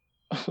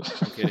 I'm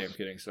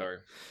kidding, sorry.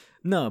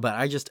 No, but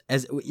I just,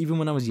 even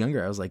when I was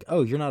younger, I was like,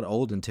 oh, you're not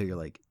old until you're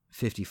like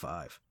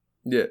 55.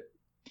 Yeah.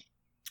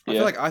 I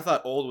feel like I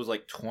thought old was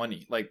like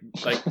 20. Like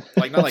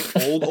not like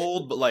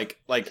old, but like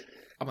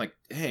I'm like,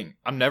 dang,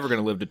 I'm never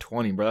gonna live to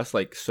 20, bro. That's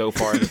like so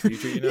far in the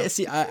future, you know? Yeah,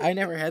 see, I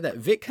never had that.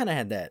 Vic kind of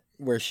had that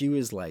where she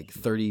was like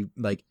 30,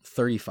 like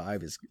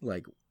 35 is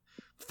like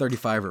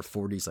 35 or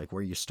 40 is like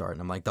where you start.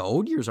 And I'm like, the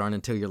old years aren't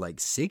until you're like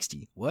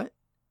 60. What?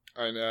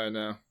 I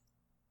know.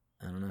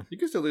 I don't know. You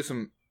can still do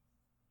some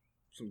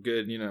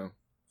good,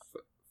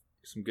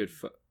 some good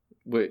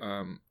Wait.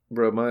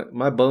 Bro,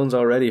 my bones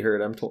already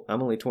hurt.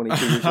 I'm only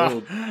 22 years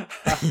old.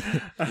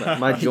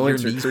 My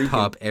joints Your are knees creaking.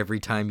 pop every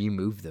time you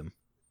move them.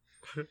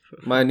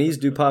 My knees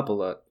do pop a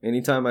lot.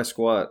 Anytime I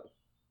squat,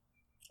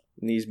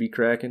 knees be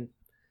cracking.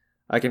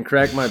 I can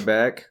crack my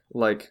back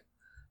like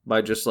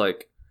by just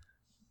like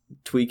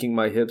tweaking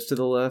my hips to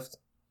the left.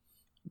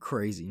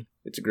 Crazy.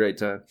 It's a great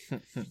time.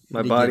 My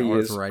You get body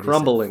is arthritis at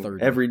crumbling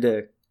 30. every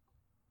day.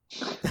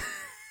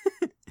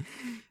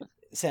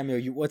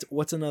 Samuel,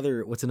 what's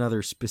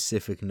another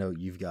specific note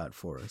you've got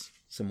for us?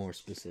 Some more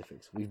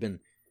specifics. We've been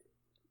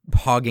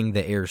hogging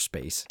the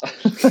airspace.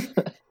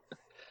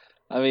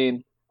 I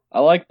mean, I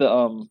like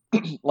the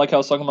like I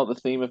was talking about the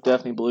theme of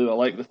Daphne Blue. I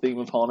like the theme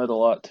of Haunted a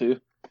lot too.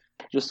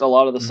 Just a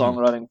lot of the Mhm.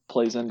 songwriting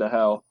plays into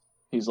how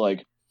he's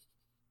like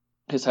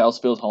his house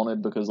feels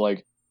haunted because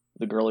like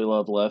the girl he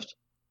loved left,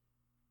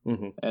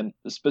 Hmm. and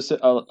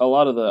a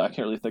lot of the I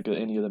can't really think of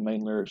any of the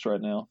main lyrics right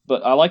now,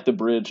 but I like the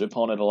bridge of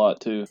Haunted a lot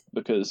too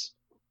because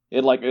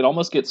it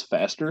almost gets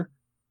faster,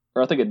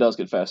 or I think it does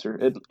get faster.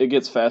 It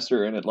gets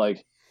faster and it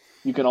like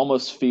you can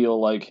almost feel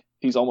like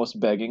he's almost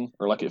begging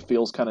or like it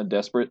feels kind of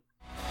desperate.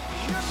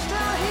 You're still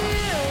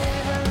here,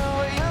 even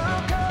though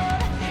you're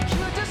gone.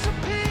 You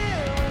disappear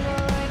when the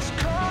lights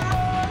come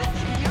on.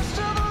 You're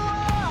still the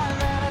one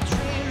that I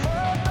dream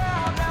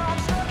about. Now I'm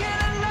stuck in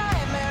a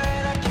nightmare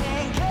and I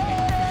can't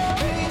get out.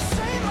 Can you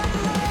say my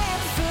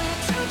name? Feel you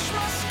touch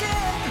my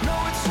skin. No,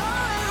 it's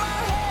all in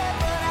my head,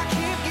 but I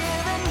keep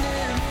giving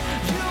in.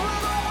 You were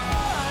the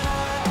one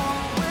I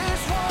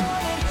always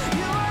wanted.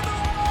 You were the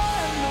one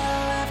that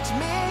left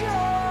me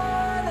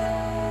haunted.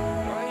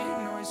 White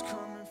noise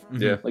coming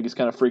from Yeah. Like he's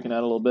kind of freaking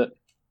out a little bit.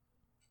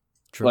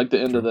 True, Like the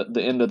end true.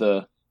 of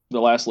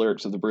the last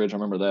lyrics of the bridge. I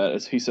remember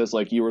that. He says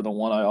like, "You were the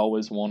one I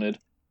always wanted."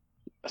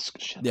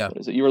 Shit, Yeah. What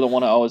is it? You were the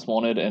one I always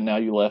wanted, and now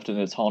you left, and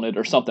it's haunted,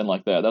 or something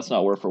like that. That's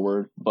not word for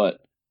word, but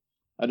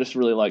I just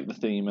really like the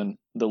theme and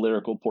the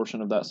lyrical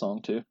portion of that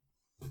song too.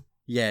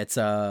 Yeah, it's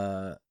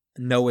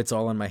no, it's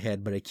all in my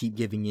head, but I keep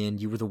giving in.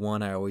 You were the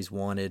one I always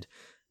wanted.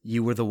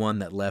 You were the one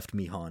that left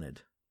me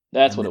haunted.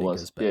 That's And what then it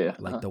was. goes back, Yeah.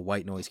 like uh-huh. the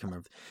white noise coming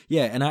over.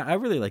 Yeah, and I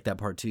really like that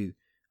part too.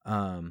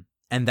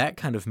 And that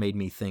kind of made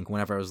me think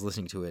whenever I was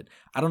listening to it.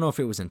 I don't know if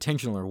it was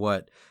intentional or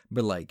what,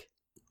 but like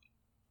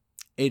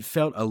it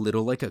felt a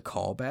little like a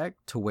callback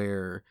to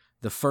where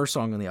the first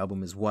song on the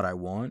album is What I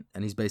Want,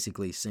 and he's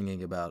basically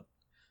singing about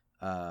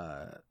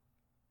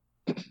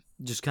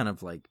just kind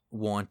of like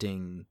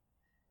wanting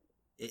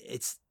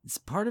it's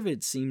part of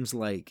it seems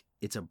like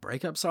it's a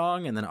breakup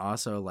song and then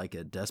also like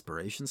a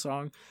desperation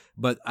song,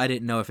 but I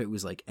didn't know if it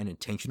was like an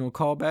intentional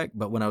callback.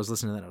 But when I was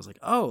listening to that, I was like,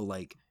 oh,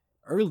 like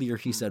earlier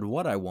he said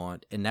what I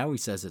want and now he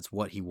says it's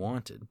what he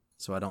wanted,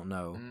 so I don't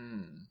know.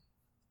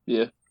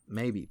 Yeah.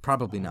 Maybe,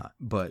 probably not,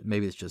 but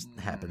maybe it's just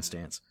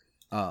happenstance.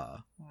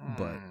 But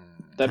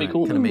That'd be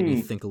cool. Kind of made me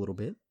think a little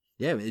bit.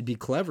 Yeah, it'd be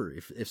clever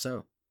if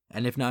so,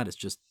 and if not, it's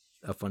just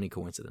a funny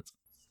coincidence.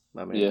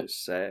 My man Yeah. is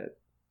sad.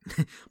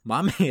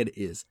 My man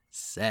is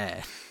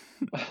sad.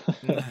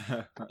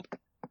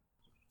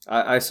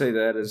 I say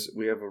that as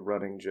we have a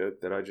running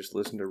joke that I just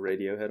listen to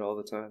Radiohead all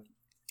the time.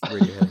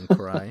 Radiohead and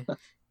Cry.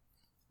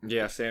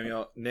 Yeah,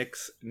 Samuel,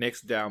 Nick's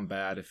down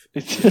bad if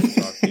you haven't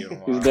talked to you in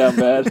a He's while. down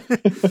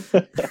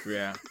bad.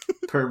 Yeah.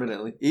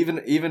 Permanently.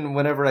 Even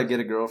whenever I get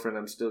a girlfriend,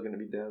 I'm still going to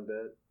be down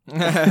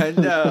bad.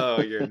 No,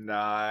 you're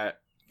not.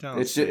 Don't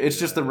It's say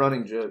just the that.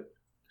 running joke.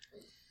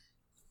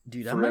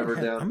 Dude, Forever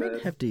I down might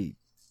bad.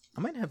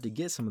 have to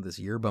get some of this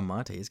yerba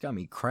mate. It's got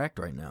me cracked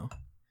right now.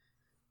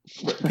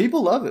 But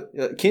people love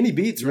it. Kenny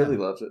Beats really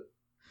loves it.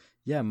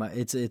 Yeah,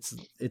 it's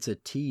a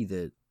tea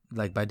that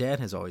like my dad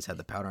has always had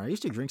the powder. I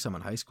used to drink some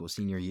in high school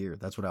senior year.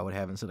 That's what I would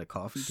have instead of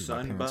coffee because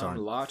my parents Sunbun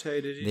aren't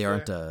latte, did you they say?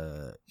 aren't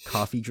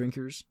coffee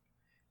drinkers.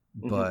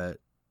 Mhm. But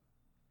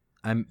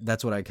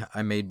that's what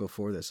I made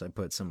before this. I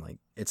put some like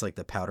it's like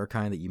the powder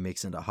kind that you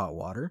mix into hot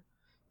water,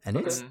 and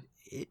Okay.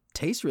 it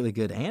tastes really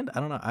good. And I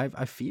don't know,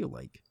 I feel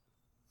like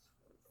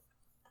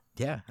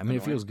yeah, I mean it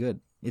Annoying? feels good.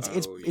 It's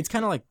Oh,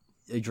 kind of like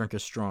I drink a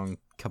strong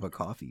cup of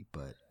coffee,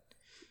 but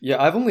Yeah,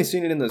 I've only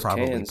seen it in those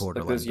Probably cans, like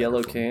borderline those better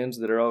yellow for me. cans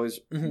that are always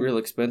Mhm. real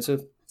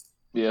expensive.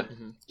 Yeah.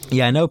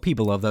 yeah, I know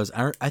people love those.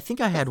 I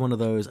think I had one of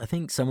those. I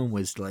think someone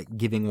was like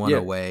giving one Yeah.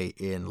 away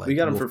in like we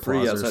got them Wolf for free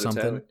Plaza or outside of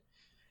something. town.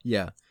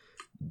 Yeah.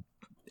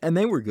 And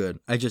they were good.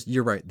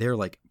 You're right. They're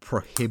like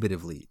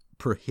prohibitively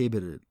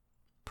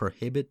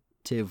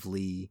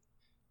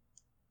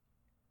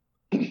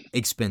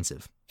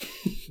expensive.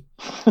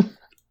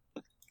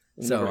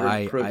 So Never heard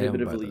I own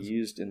prohibitively those.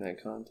 used in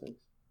that context.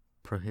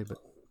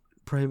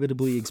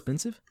 Prohibitively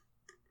expensive?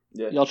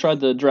 Yeah, Y'all tried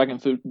the dragon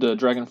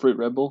fruit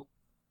Red Bull?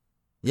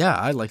 Yeah,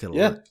 I like it a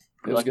yeah, lot. it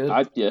was Like,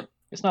 good. yeah,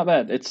 it's not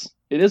bad. It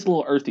is a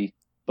little earthy,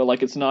 but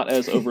like it's not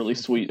as overly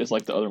sweet as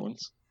like the other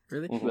ones.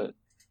 Really? Mhm. But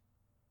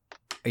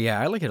Yeah,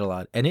 I like it a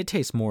lot. And it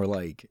tastes more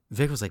like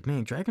Vic was like,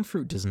 man, dragon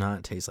fruit does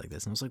not taste like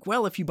this. And I was like,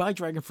 well, if you buy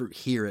dragon fruit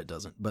here, it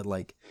doesn't. But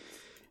like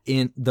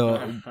in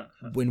the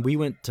when we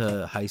went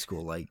to high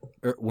school,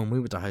 when we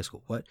went to high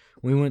school, when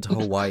we went to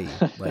Hawaii,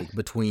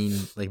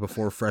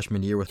 before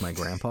freshman year with my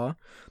grandpa,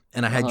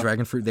 and I had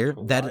dragon fruit there.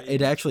 That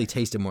it actually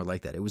tasted more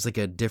like that. It was like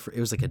a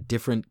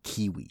different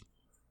kiwi.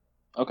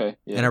 Okay.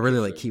 Yeah. And I really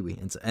like kiwi,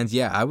 and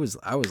yeah, I was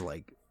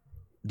like,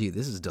 dude,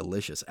 this is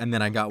delicious. And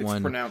then I got one.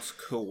 It's pronounced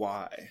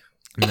Kauai.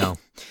 No,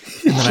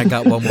 and then I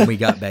got one when we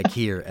got back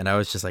here, and I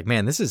was just like,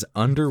 man, this is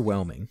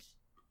underwhelming.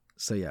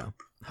 So yeah,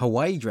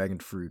 Hawaii dragon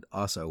fruit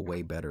also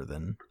way better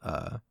than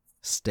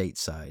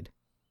stateside.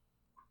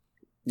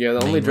 Yeah, the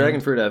only Mainland.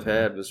 dragon fruit I've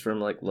had was from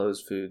like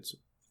Lowe's Foods.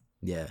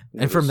 Yeah,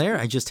 It and from was- there,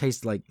 I just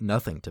tasted like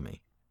nothing to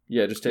me.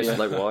 Yeah, it just tasted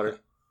like water.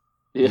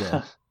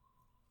 Yeah.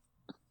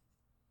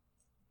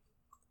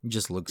 It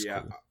just looks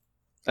Yeah. cool.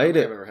 I ate I've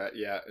it. ever had.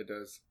 Yeah, it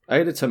does. I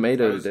ate a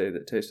tomato I was- today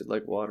that tasted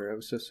like water. I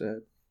was so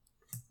sad.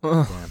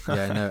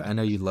 Yeah, I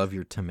know you love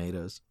your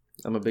tomatoes,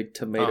 I'm a big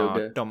tomato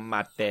guy.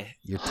 Tomate.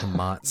 your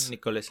tomates.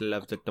 Nicholas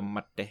loves the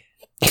tomate.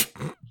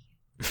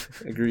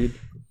 Agreed.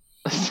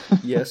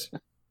 Yes.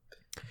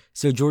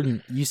 So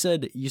Jordan, you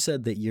said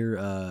that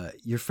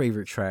your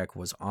favorite track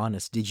was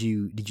 "Honest." Did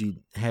you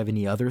have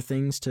any other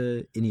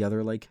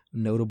like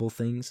notable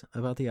things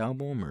about the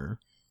album, or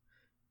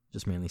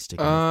just mainly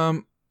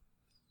sticking?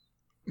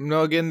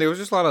 No, again, there was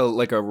just a lot of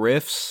like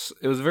riffs.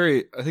 It was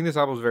I think this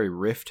album was very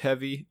riff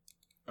heavy.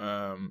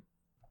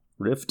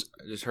 Rift.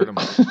 I just heard him,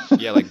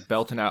 like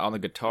belting out on the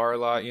guitar a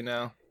lot, you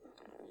know.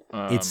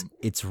 It's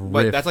riff,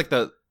 but that's like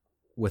the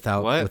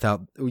without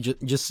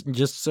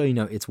just so you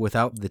know, it's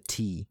without the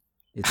T.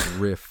 It's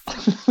riff. I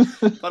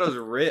thought it was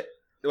riff.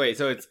 Wait,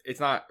 so it's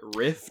not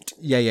rift?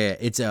 Yeah.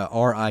 It's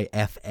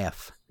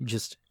RIFF.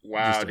 Just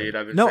Wow, just, dude.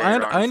 I've been no, saying it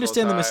wrong I this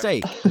understand the whole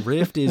time. mistake.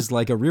 Rift is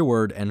like a real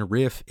word, and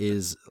riff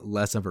is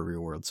less of a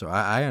real word. So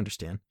I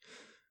understand.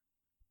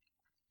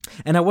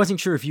 And I wasn't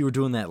sure if you were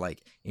doing that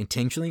like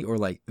intentionally or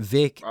like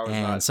Vic I was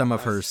and not. some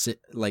of I her was-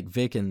 like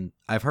Vic, and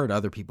I've heard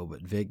other people,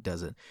 but Vic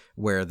does it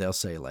where they'll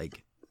say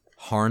like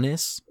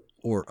harness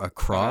or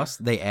across.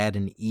 They add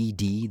an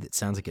ed that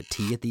sounds like a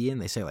T at the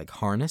end. They say like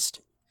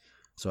harnessed.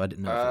 So I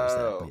didn't know if it was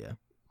that, but yeah.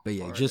 But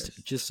yeah,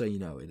 Harnessed. just so you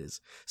know, it is.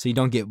 So you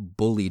don't get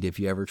bullied if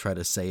you ever try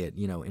to say it,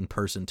 in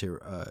person to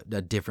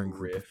a different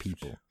group of Rift.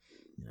 people.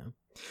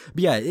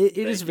 But yeah, it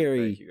is Thank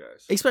very. you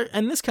guys.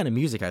 And this kind of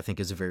music, I think,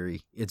 is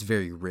it's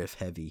very riff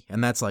heavy,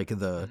 and that's like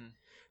Mhm.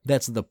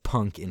 that's the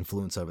punk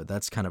influence of it.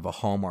 That's kind of a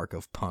hallmark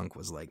of punk,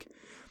 was like,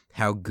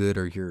 how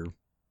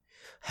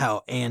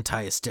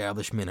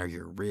anti-establishment are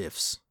your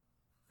riffs?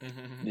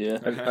 Yeah.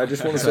 I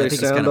just want to So I say, think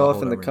it's sound kinda off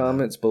hold in the over that.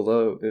 comments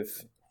below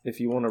if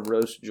you want to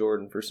roast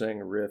Jordan for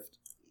saying a rift.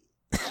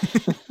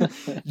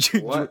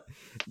 What?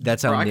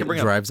 That's how Bro, I Nick can bring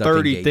up drives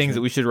 30 up things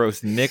that we should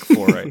roast Nick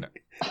for right now.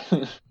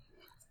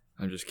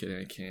 I'm just kidding.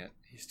 I can't.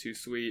 He's too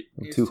sweet.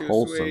 He's Too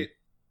wholesome. Sweet.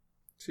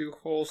 Too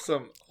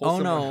wholesome. Oh,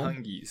 Wholesome no.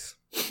 Hungies.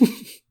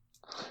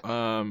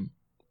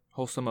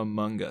 Wholesome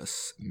Among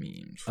Us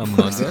memes. Among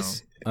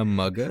Us,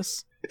 Among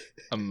Us.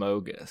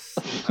 Amogus.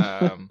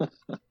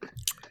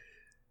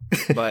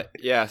 But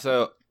yeah,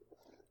 so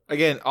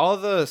again, all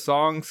the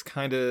songs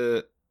kind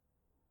of,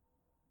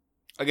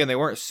 again, they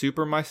weren't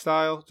super my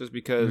style, just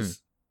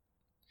because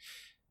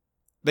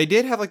they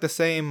did have like the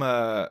same, same.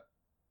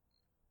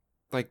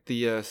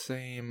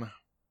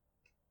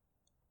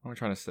 What am I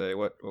trying to say?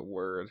 What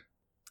word?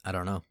 I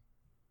don't know.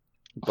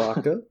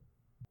 Baka.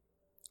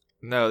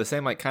 No, the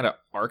same like kind of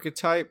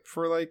archetype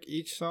for like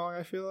each song.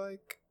 I feel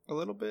like a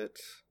little bit.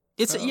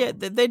 It's Oh. yeah,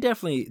 they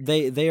definitely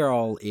they are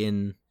all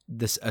in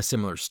a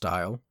similar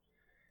style.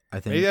 I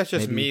think Maybe that's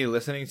just me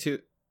listening to.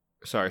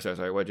 Sorry.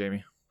 What,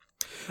 Jamie?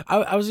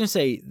 I was gonna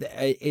say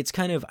it's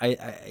kind of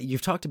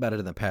you've talked about it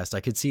in the past.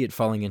 I could see it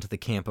falling into the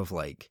camp of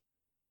like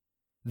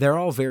they're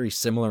all very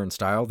similar in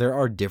style. There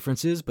are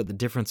differences, but the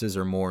differences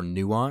are more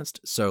nuanced.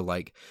 So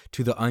like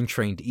to the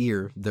untrained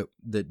ear that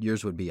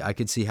yours would be, I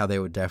could see how they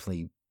would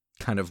definitely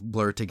kind of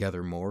blur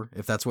together more,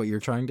 if that's what you're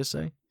trying to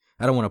say.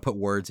 I don't want to put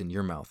words in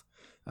your mouth,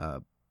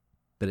 but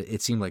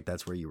it seemed like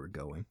that's where you were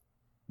going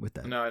with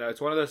that. No, it's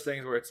one of those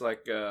things where it's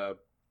like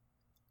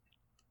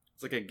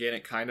again,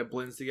 it kind of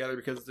blends together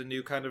because it's a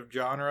new kind of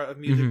genre of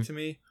music Mhm. to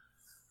me.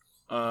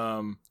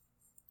 Where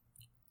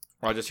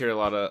I just hear a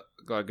lot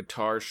of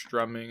guitar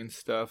strumming and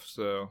stuff.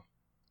 So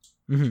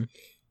Mm-hmm.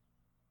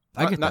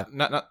 I get that.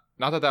 not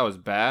that was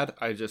bad.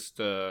 I just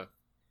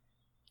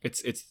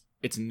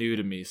it's new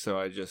to me, so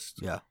I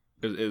just Yeah.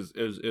 It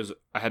was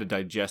I had to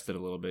digest it a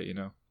little bit,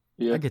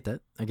 Yeah. I get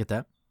that. I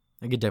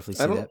could definitely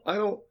see that. I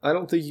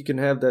don't think you can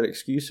have that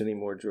excuse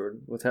anymore,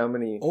 Jordan. With how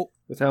many Oh.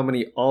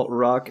 alt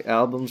rock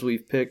albums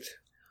we've picked.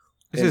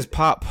 This is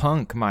pop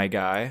punk, my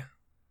guy.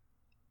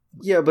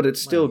 Yeah, but it's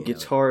still Well, yeah.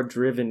 guitar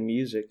driven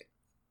music.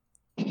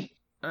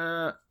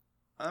 I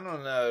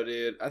don't know,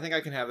 dude. I think I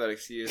can have that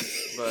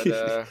excuse, but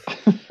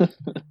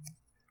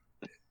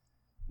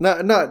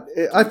Not.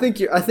 I think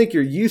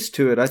you're used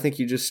to it. I think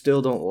you just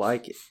still don't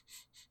like it.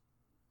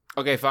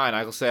 okay, fine.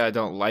 I will say I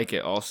don't like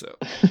it. Also,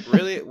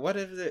 really, what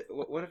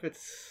if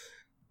it's?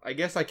 I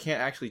guess I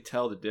can't actually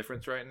tell the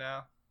difference right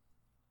now.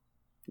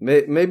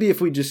 Maybe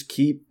if we just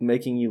keep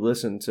making you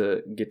listen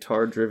to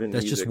guitar-driven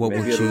That's music, just what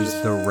maybe we'll it'll choose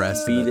just the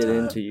rest of feed the it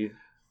time. into you.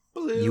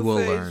 You will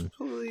learn.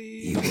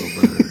 Please. You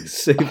will learn.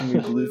 Save me,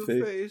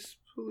 Blueface.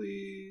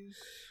 Please.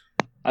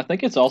 I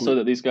think it's also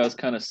that these guys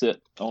kind of sit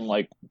on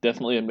like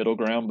definitely a middle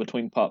ground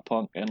between pop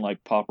punk and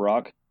like pop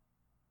rock.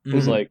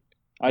 Because Mhm. like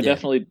I Yeah.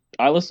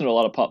 I listen to a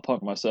lot of pop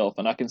punk myself,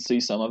 and I can see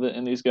some of it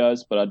in these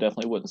guys, but I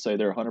definitely wouldn't say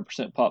they're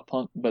 100% pop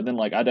punk. But then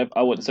like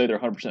I wouldn't say they're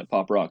 100%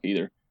 pop rock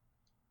either.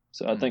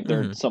 So I think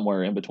they're Mhm.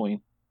 somewhere in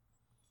between.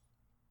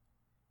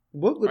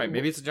 What would, All right,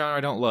 maybe it's a genre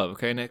I don't love.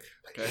 Okay, Nick.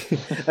 Okay.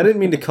 I didn't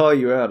mean to call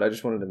you out. I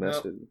just wanted to mess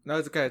No. with you. No,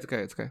 it's okay. It's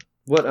okay. It's okay.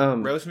 What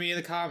Roast me in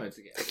the comments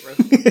again. Roast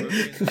me in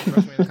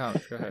the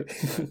comments. Go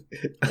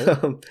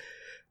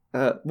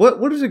ahead.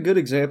 What is a good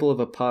example of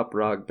a pop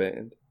rock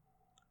band?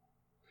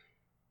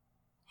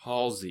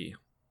 Halsey.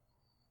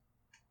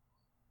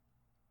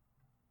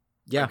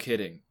 Yeah. I'm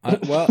kidding. I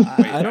Wait,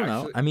 don't know.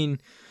 actually- I mean,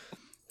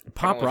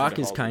 pop listen rock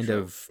to is Halsey kind show.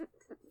 of.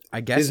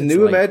 I guess Is it's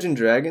New like, Imagine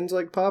Dragons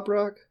like pop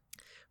rock?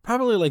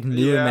 probably like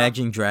New Yeah.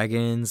 Imagine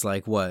Dragons,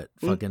 like what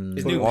fucking.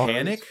 Is New Walk-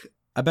 Panic?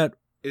 I bet.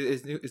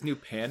 Is New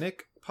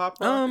Panic pop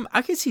rock?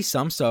 I could see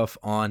some stuff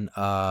on.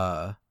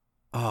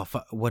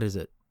 What is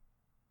it?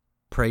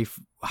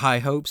 High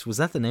Hopes. Was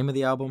that the name of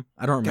the album?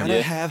 I don't remember.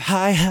 Gotta have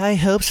high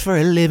hopes for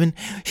a living,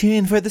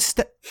 shooting for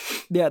the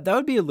Yeah, that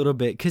would be a little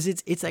bit because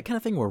it's that kind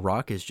of thing where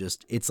rock is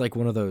just it's like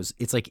one of those.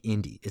 It's like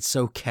indie. It's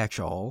so catch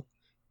all.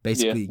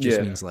 Basically, it just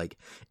Yeah. means like,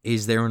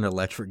 is there an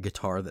electric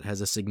guitar that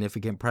has a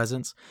significant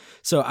presence?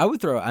 So I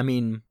would throw. I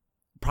mean,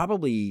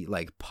 probably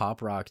like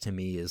pop rock to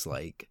me is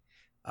like,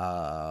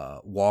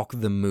 Walk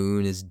the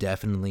Moon is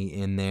definitely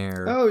in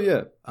there. Oh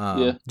yeah.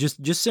 Yeah.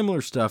 Just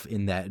similar stuff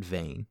in that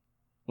vein.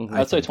 Mhm.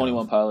 I'd say think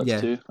 21 of. Pilots Yeah.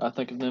 too. I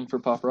think of them for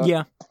pop rock.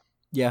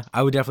 Yeah,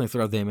 I would definitely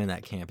throw them in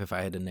that camp if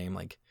I had to name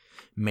like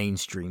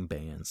mainstream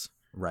bands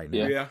right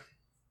now. Yeah.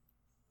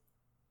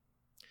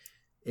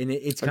 And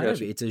it's I kind got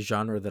of you. it's a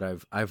genre that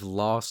I've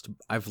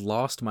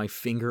lost my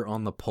finger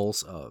on the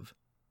pulse of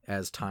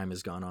as time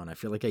has gone on. I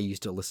feel like I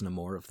used to listen to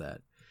more of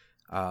that.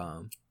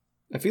 I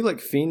feel like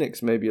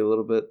Phoenix maybe a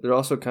little bit. They're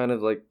also kind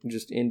of like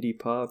just indie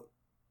pop.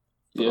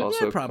 but Yeah.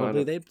 also Yeah, probably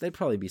kind of- they'd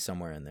probably be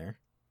somewhere in there.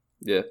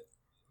 yeah.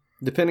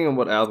 Depending on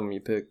what album you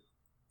pick,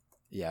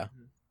 Yeah.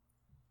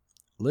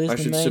 I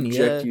should Listomania.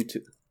 subject you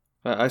to.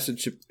 I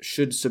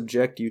should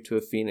subject you to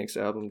a Phoenix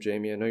album,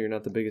 Jamie. I know you're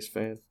not the biggest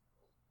fan.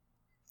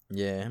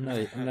 Yeah, I'm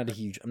not a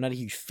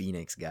huge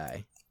Phoenix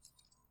guy.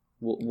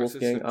 Wolfgang.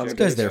 subject I'm It's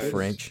because they're Yes.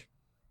 French.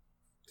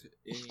 To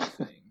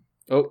anything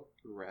Oh,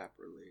 rap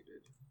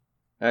related.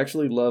 I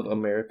actually love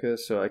America,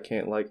 so I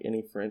can't like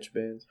any French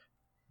bands.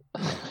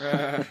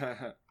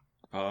 I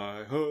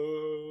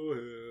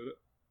heard.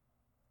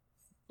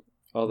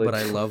 But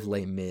I love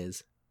Les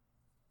Mis.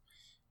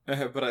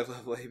 But I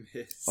love Les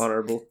Mis.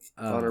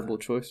 honorable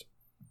choice.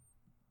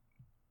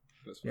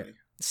 That's Yeah. funny.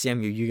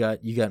 Samuel, you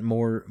got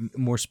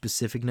more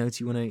specific notes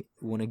you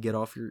wanna get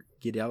out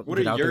What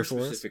get are out your there for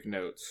us? specific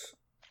notes,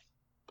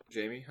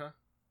 Jamie? Huh?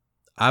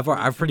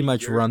 I've pretty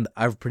much your- run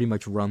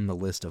the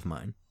list of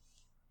mine.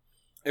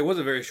 It was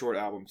a very short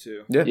album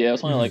too. Yeah. Yeah,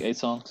 it's only like 8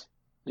 songs.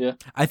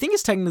 I think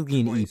it's technically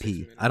an 26 EP.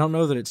 minutes. I don't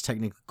know that it's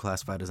technically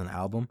classified as an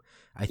album.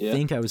 I Yeah.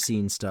 think I was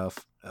seeing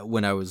stuff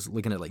when I was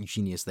looking at like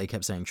Genius. They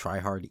kept saying Try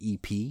Hard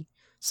EP,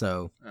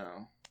 so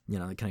Oh. you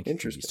know it kind of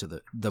contributes to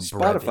Interesting. the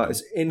Spotify brevity.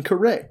 is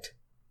incorrect.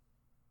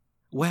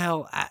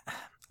 Well,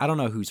 I don't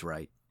know who's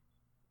right.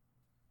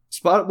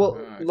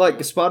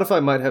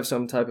 Spotify might have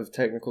some type of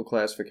technical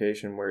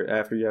classification where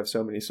after you have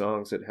so many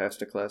songs, it has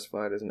to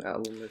classify it as an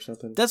album or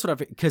something. That's what I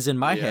because in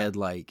my Yeah. head,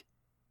 like,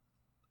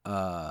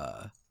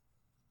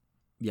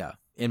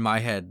 in my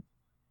head,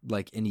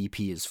 like an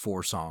EP is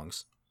 4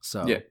 songs.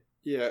 So Yeah.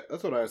 Yeah,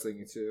 that's what I was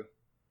thinking too.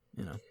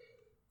 you know,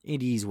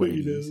 it is what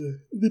it is.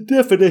 The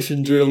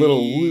definitions are a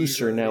little Yeah.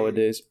 looser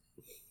nowadays.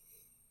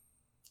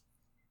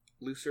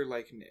 Looser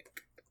like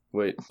Nick.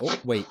 Wait. Oh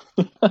wait,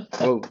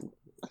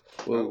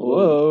 Whoa.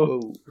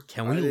 Whoa.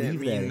 can we I didn't leave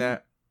mean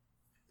that?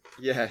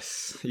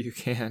 Yes, you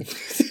can.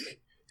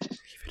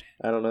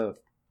 I don't know.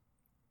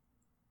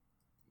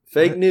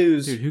 Fake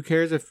news. Dude, who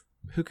cares if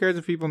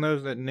people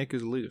knows that Nick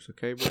is loose,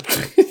 okay,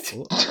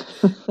 bro?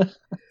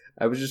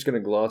 I was just gonna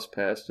gloss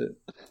past it.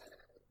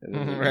 And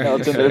then- Right. Now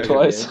it's in there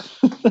twice.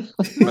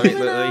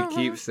 let me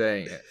keep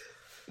saying it.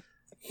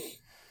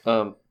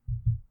 I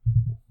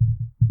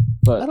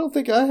But don't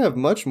think I have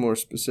much more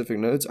specific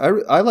notes.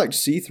 I liked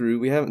See Through.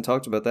 We haven't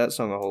talked about that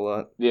song a whole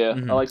lot. yeah,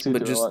 Mhm. I like See But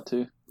Through just- a lot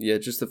too. Yeah,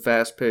 just the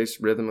fast paced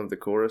rhythm of the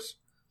chorus.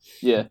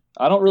 Yeah,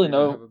 I don't really I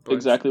don't have know a bunch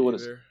exactly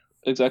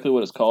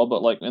what it's called,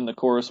 but like in the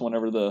chorus,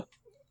 whenever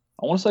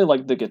I want to say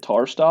like the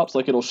guitar stops,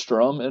 like it'll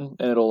strum and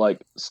it'll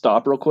like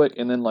stop real quick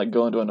and then like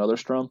go into another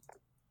strum.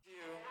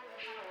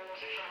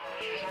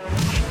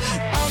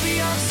 I'll be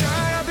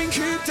outside, I've been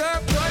cooped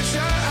up,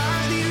 bloodshot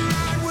eyes, need a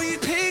ride, will you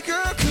pick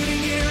up?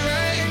 Couldn't get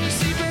right, and you're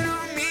sleeping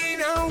on me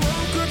now.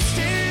 Woke up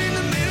standing in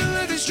the middle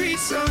of the street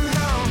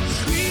somehow.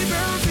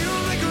 Rebound, feel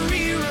like a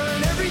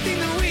rerun, everything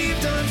that we've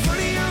done,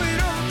 funny how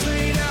it all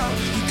played out.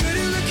 You good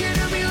at looking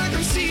at me like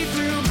I'm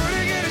see-through, but I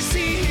gotta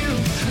see you.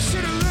 I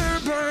should've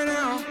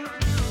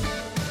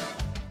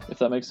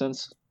that makes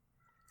sense.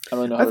 I don't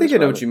really know. I think I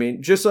know what you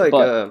mean. Just like,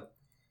 But-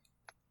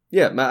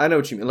 I know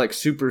what you mean. Like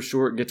super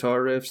short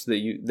guitar riffs that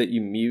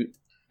you mute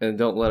and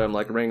don't let them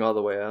like ring all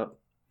the way out.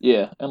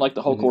 Yeah, and like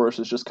the whole Mhm. chorus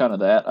is just kind of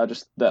that.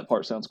 That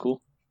part sounds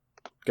cool.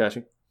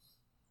 Gotcha.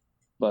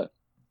 But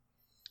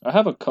I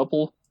have a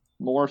couple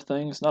more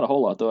things. Not a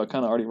whole lot though. I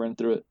kind of already ran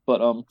through it.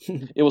 But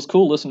it was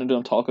cool listening to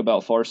him talk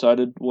about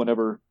Farsighted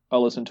whenever I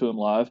listened to him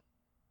live,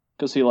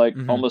 because he like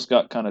Mhm. almost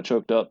got kind of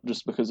choked up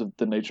just because of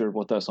the nature of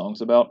what that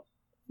song's about,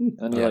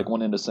 and he Yeah. like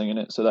went into singing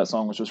it. So that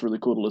song was just really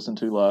cool to listen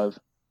to live.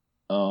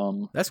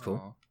 That's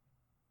cool.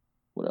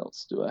 What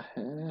else do I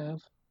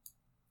have?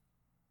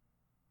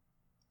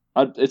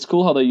 It's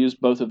cool how they use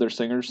both of their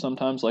singers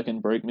sometimes, like in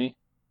Break Me.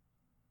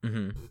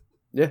 Hmm.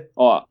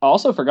 Oh, I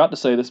also forgot to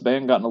say this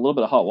band got in a little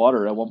bit of hot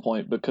water at one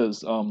point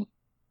because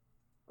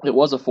it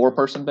was a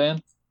 4-person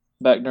band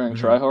back during Mhm.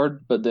 Try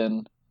Hard, but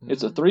then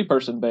it's a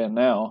 3-person band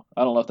now.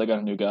 I don't know if they got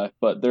a new guy,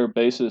 but their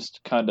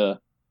bassist kind of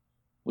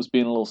was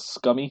being a little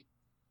scummy.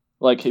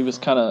 Like he was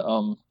kind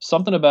of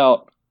something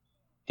about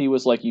he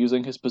was like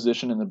using his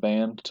position in the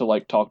band to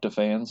like talk to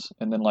fans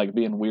and then like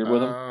being weird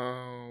with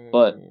them.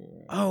 But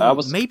Oh, I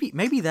was-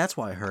 maybe that's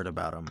why I heard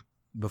about him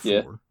before.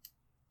 Yeah.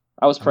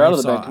 I was proud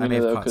of the band I may community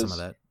have though, caught some of because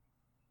that.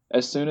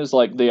 as soon as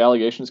like the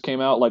allegations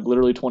came out, like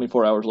literally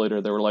 24 hours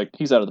later, they were like,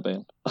 "He's out of the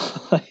band."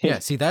 Yeah,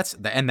 see, that's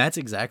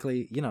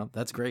exactly,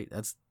 that's great.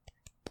 That's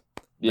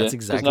Yeah,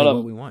 exactly none what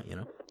of we want,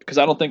 because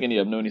I don't think any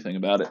of them knew anything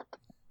about it.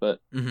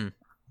 Mm-hmm.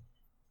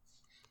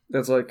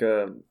 That's like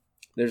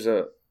there's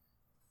a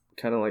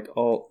kind of like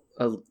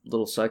a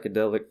little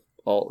psychedelic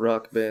alt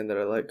rock band that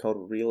I like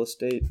called Real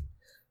Estate,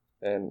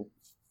 and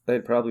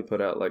they'd probably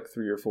put out like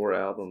 3 or 4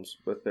 albums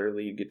with their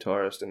lead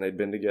guitarist, and they'd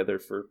been together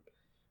for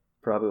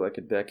probably like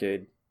a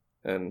decade,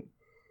 and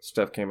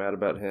stuff came out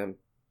about him,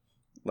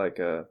 like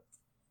I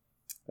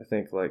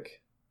think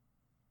like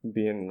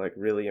being like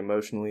really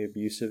emotionally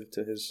abusive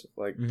to his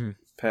like Mm-hmm.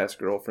 past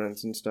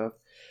girlfriends and stuff.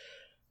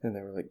 And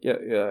they were like,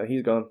 yeah,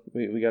 he's gone.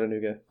 We got a new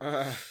guy.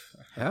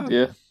 Oh,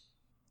 Yeah,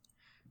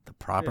 the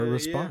proper Yeah.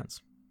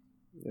 response.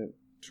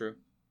 True.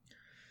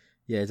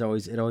 Yeah,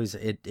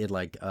 it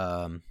like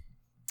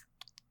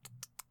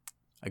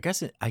I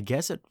guess it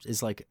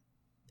is like,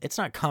 it's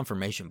not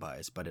confirmation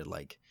bias, but it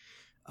like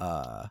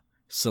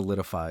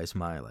solidifies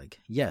my like,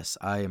 yes,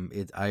 I'm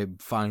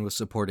fine with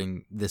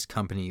supporting this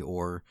company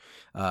or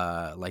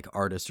like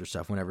artists or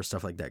stuff whenever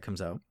stuff like that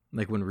comes out.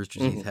 Like when Rooster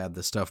Teeth had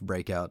the stuff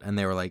break out and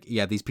they were like,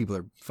 yeah, these people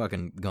are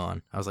fucking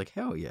gone. I was like,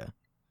 hell yeah.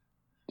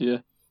 yeah.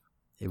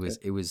 It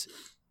was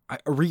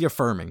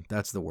reaffirming.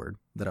 That's the word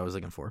that I was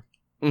looking for.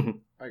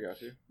 I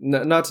got you.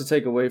 Not to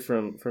take away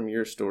from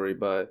your story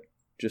by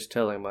just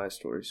telling my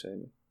story,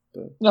 Samuel,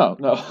 No.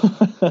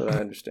 but I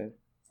understand.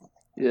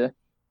 Yeah.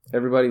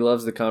 Everybody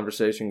loves the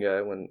conversation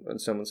guy when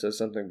someone says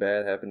something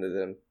bad happened to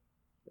them,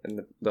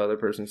 and the other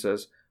person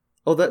says,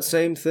 "Oh, that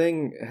same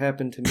thing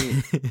happened to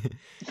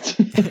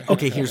me."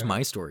 Okay, here's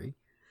my story.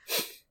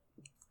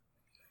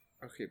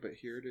 Okay, but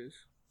here it is.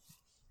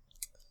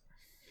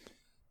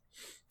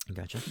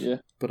 Gotcha. Yeah.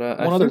 But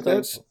I One other think thing.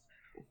 that's.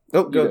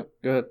 Oh, Yeah.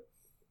 go ahead.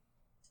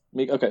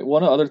 Okay,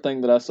 one other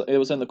thing that I saw, it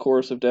was in the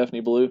chorus of Daphne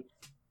Blue.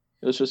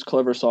 It was just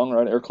clever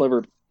songwriting or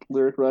clever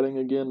lyric writing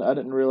again. I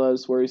didn't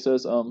realize where he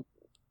says,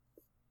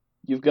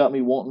 "You've got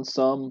me wanting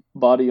some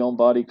body on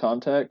body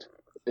contact"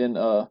 in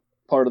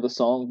part of the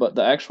song, but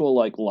the actual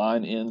like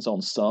line ends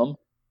on some,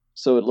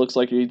 so it looks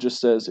like he just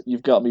says,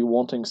 "You've got me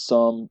wanting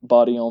some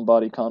body on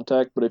body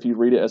contact." But if you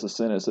read it as a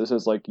sentence, it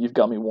says like, "You've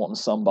got me wanting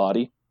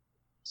somebody."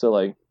 So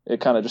like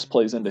it kind of just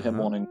plays into him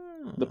wanting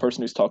the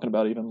person who's talking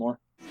about it even more.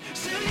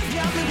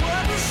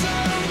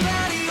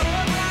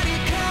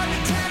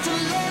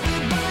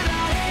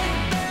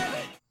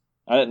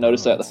 I didn't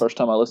notice that the first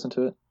time I listened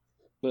to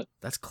it.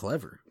 That's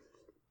clever.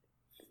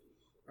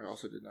 I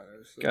also did not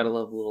notice that. Gotta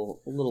love a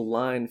little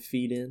line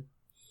feed in.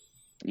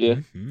 Yeah.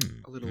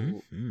 Mhm. A little-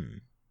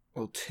 Mhm.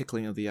 little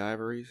tickling of the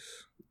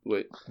ivories,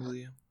 Wait,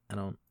 William. I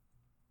don't.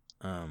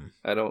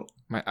 I don't.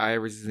 My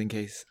ivories is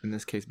in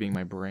this case being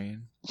my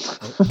brain.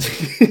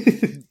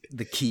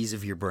 The keys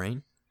of your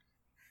brain.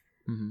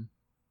 Mm-hmm.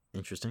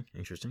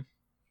 Interesting.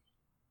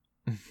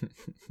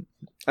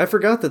 I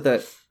forgot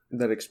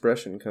that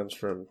expression comes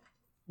from.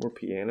 Were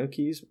piano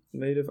keys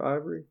made of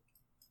ivory?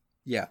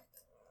 Yeah.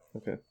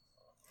 Okay.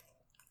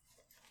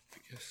 I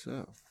guess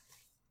so.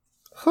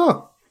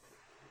 Huh.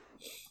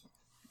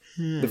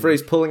 The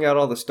phrase "pulling out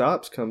all the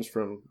stops" comes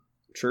from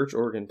church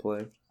organ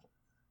playing.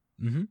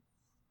 Mm-hmm.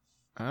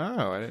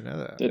 Oh, I didn't know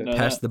that. Didn't know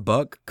Pass that. the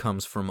buck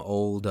comes from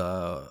old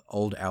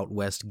out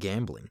west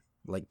gambling,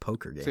 like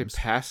poker Say games.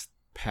 pass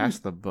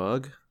the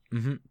bug.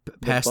 Mm-hmm.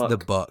 Pass the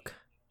buck.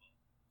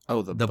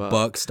 Oh, The bug.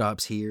 buck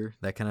stops here,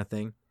 that kind of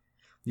thing.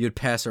 You'd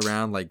pass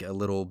around like a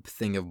little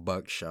thing of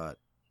buckshot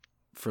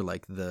for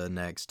like the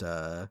next,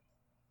 I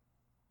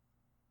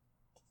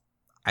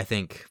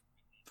think,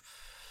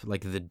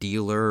 like the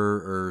dealer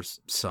or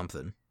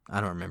something.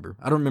 I don't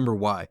remember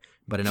why,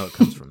 but I know it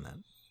comes from that.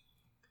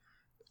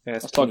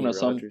 Ask was talking Kenny about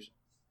some- Rogers.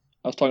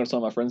 I was talking to some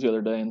of my friends the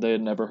other day, and they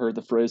had never heard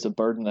the phrase "a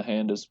bird in the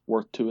hand is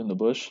worth two in the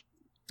bush."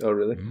 Oh,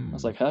 really? I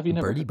was like, have you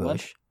never Birdie heard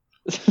what?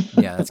 Bush?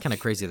 Yeah, that's kind of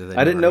crazy that they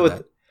I didn't never know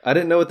heard I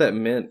didn't know what that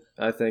meant.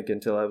 I think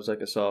until I was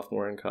like a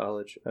sophomore in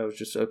college, I was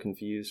just so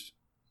confused.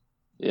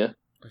 Yeah.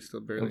 I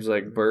still I barely. was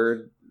like,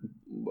 bird.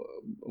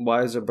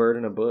 Why is a bird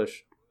in a bush?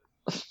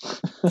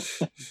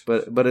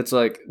 But it's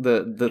like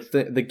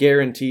the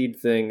guaranteed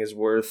thing is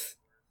worth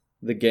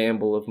the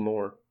gamble of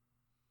more.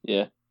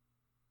 Yeah.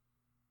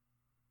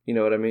 You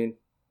know what I mean?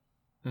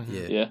 Mhm.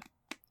 Yeah. Yeah.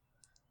 I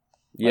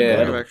Yeah. don't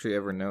think I've actually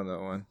ever known that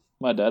one.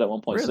 My dad at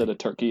one point Really? said a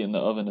turkey in the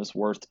oven is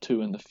worth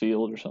 2 in the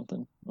field or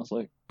something. I was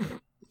like,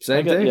 Same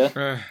I get- thing.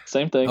 yeah,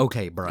 same thing.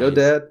 Okay, Bryce. Go,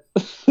 Dad.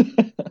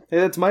 Hey,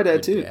 that's my dad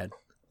Good too. dad.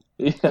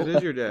 It Yeah.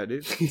 is your dad,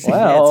 dude. Same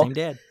Wow. dad, same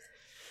dad.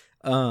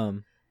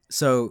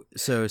 So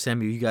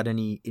Samuel, you got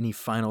any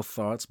final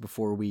thoughts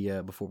before we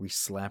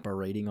slap our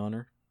rating on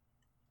her?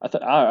 I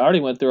already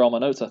went through all my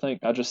notes. I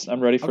think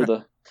I'm ready for Okay.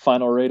 the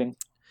final rating.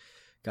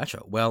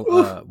 Gotcha. Well,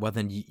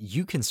 then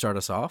you can start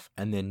us off,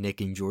 and then Nick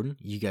and Jordan,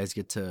 you guys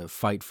get to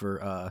fight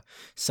for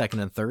second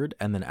and third,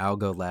 and then I'll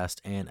go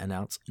last and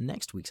announce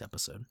next week's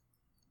episode.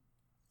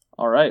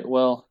 All right.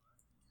 Well,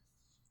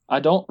 I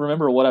don't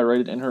remember what I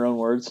rated in her own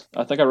words.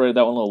 I think I rated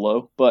that one a little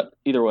low, but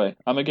either way,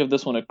 I'm gonna give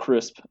this one a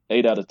crisp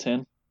 8 out of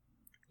 10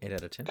 8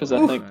 out of 10. because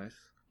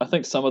I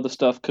think some of the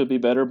stuff could be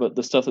better, but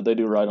the stuff that they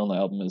do right on the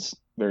album is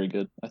very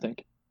good. I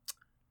think.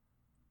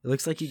 It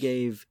looks like you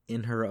gave,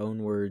 in her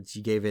own words,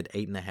 you gave it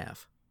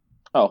 8.5.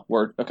 Oh,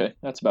 word. Okay,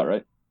 that's about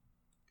right.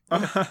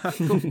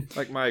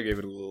 Like Maya gave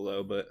it a little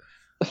low, but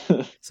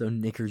So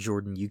Nick or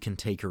Jordan, you can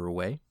take her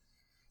away.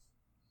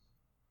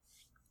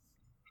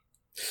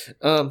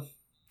 I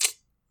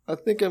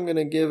think I'm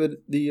gonna give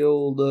it the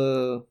old.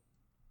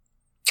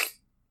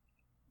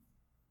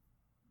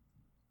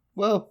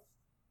 Well,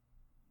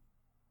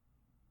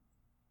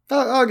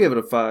 I'll give it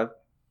a 5.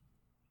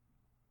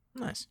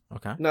 Nice.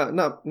 Okay.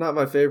 Not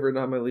my favorite,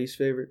 not my least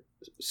favorite.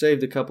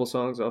 Saved a couple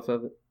songs off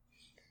of it.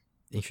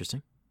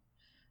 Interesting.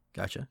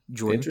 Gotcha.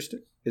 Jordan.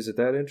 Interesting? Is it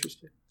that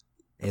interesting?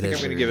 I think I'm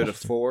going to give it a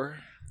 4.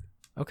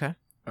 Okay.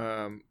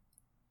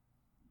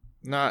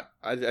 Not.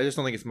 I just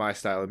don't think it's my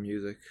style of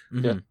music,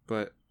 Mhm. Yeah.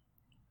 but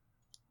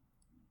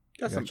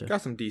Gotcha.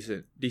 got some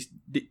decent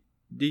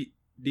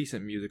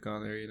music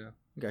on there, you know.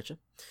 Gotcha.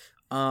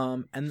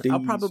 And I'll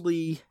These.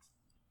 probably,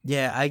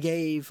 yeah, I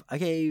gave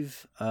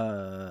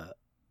in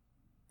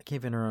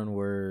her own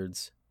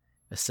words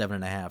a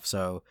 7.5.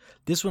 So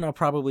this one I'll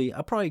probably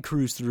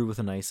cruise through with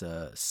a nice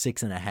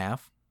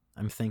 6.5.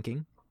 I'm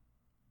thinking.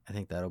 I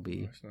think that'll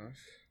be. That's nice.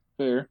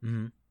 Fair.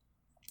 Mm-hmm.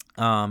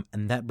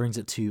 And that brings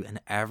it to an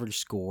average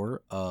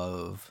score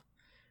of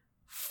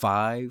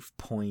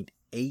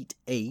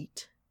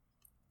 5.88,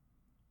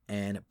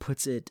 and it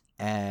puts it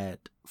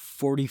at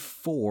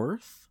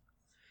 44th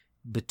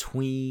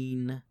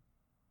between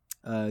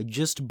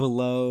just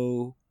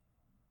below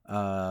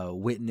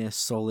Witness,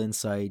 Soul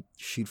Insight,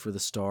 Shoot for the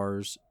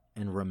Stars,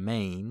 and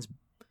Remains,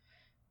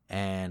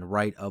 and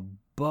right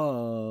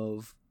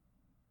above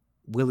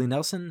Willie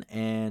Nelson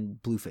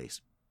and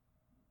Blueface.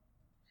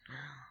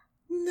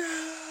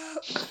 No.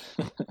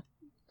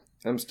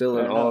 I'm still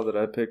in Fair awe enough.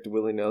 that I picked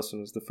Willie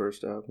Nelson as the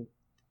first album.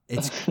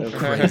 It's I'm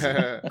crazy. I'm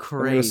gonna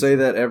Crazy. say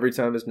that every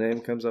time his name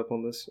comes up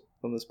on this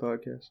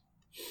podcast.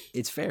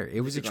 It's fair.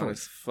 It was a He's on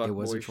his choice. It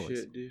was a fuckboy choice.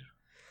 shit, dude.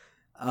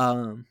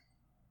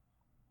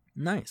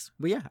 Nice.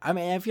 But yeah, I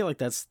mean, I feel like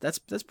that's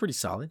pretty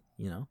solid.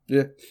 You know.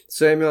 Yeah,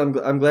 Samuel,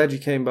 I'm glad you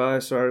came by.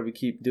 Sorry we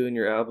keep doing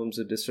your albums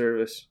a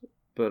disservice,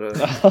 but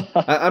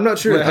I'm not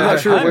sure. I'm not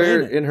sure I'm where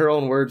in it. in her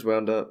own words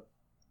wound up.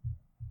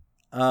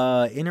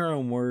 In her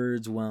own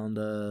words, wound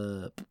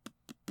up.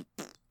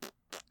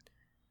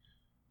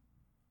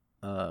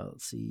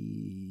 Let's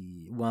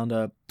see, wound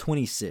up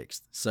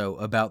 26th, so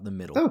about the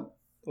middle. Oh,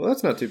 well,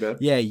 that's not too bad.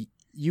 Yeah,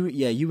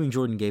 you and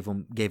Jordan gave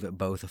it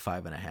both a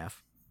 5.5.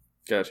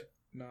 Gotcha.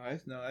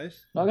 Nice.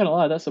 Not gonna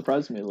lie, that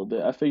surprised me a little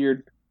bit. I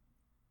figured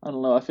In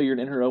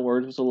Her Own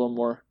Words was a little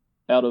more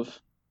out of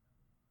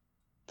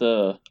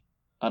the,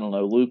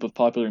 loop of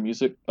popular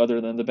music other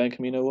than the Band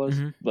Camino was.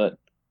 Mhm. But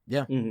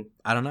Mhm.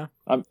 I don't know.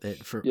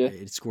 Yeah.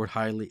 It scored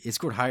highly. It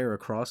scored higher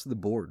across the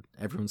board.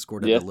 Everyone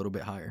scored it Yeah. a little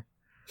bit higher.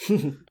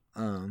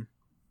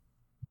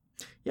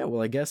 Yeah.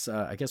 Well, I guess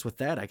with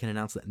that, I can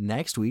announce that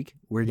next week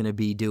we're gonna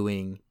be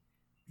doing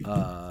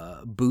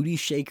Booty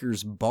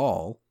Shakers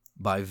Ball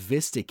by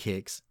Vista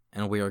Kicks,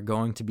 and we are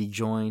going to be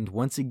joined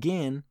once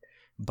again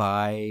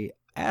by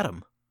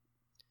Adam,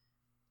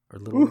 our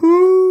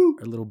Woohoo!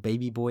 little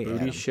baby boy Booty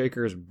Adam,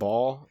 Shaker's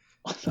Ball.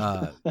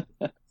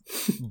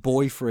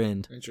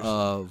 boyfriend Interesting.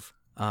 of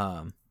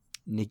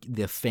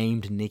the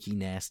famed Nikki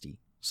Nasty.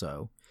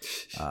 So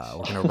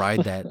we're gonna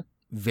ride that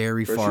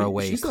very Bro, far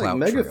away She's clout like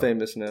mega trail.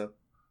 famous now.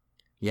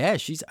 Yeah,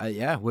 she's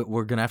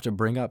we're gonna have to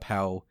bring up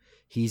how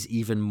he's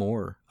even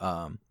more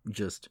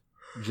just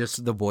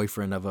the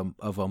boyfriend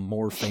of a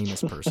more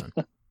famous person.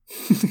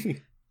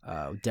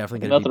 Definitely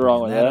gonna Nothing be wrong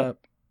bringing with that that.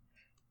 up.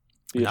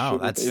 Be a No,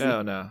 sugar that's-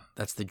 baby. No.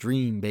 That's the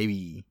dream,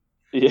 baby.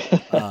 Yeah.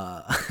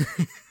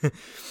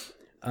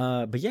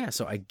 But yeah,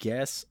 so I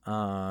guess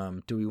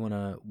do we want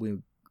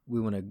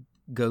to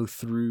go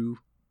through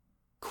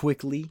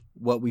quickly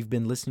what we've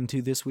been listening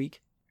to this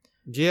week?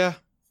 Yeah.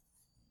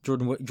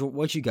 Jordan,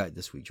 what you got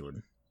this week,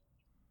 Jordan?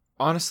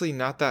 Honestly,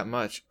 not that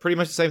much. Pretty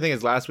much the same thing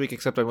as last week,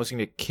 except I'm listening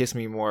to "Kiss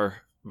Me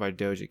More" by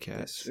Doja Cat.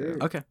 Yes, sir.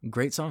 Okay,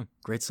 great song,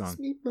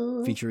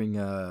 featuring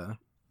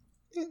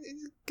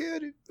It's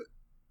good.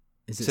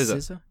 is it SZA.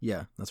 SZA?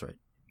 Yeah, that's right.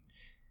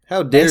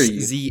 How dare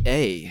you?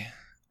 SZA.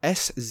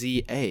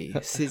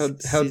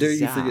 SZA. How dare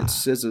you forget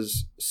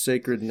SZA's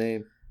sacred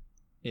name?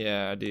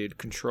 Yeah, dude.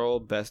 Control,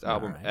 best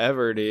album Alright.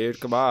 ever, dude.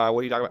 Come on,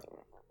 what are you talking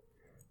about?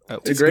 Oh,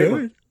 It's a great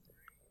one.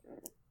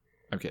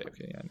 Okay,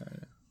 yeah, no.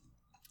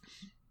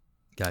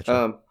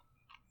 Gotcha.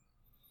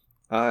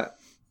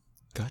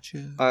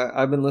 Gotcha.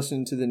 I've been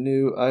listening to the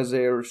new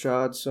Isaiah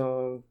Rashad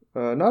song.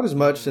 Not as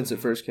much since it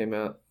first came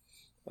out.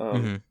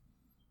 Mhm.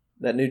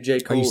 That new J.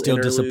 Cole Are you still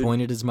interlude.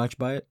 disappointed as much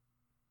by it?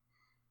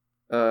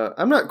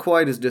 I'm not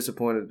quite as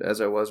disappointed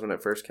as I was when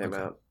it first came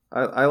Okay. out.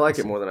 I like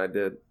it more than I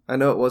did. I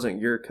know it wasn't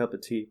your cup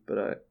of tea,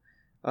 but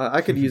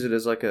I could use it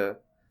as like a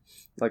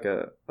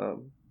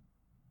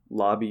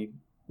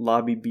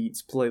lobby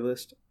beats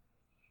playlist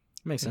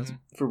Makes sense.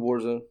 for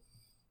Warzone.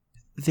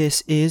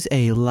 This is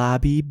a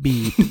lobby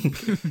beat.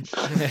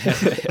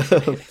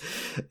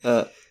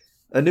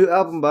 A new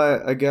album by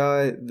a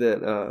guy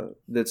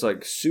that's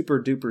like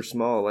super duper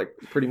small. Like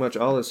pretty much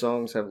all his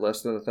songs have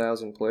less than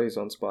 1,000 plays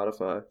on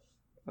Spotify.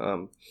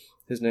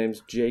 His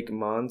name's Jake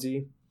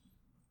Manzi,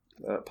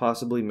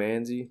 possibly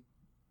Manzi.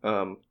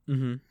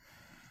 Mm-hmm.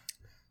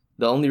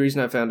 The only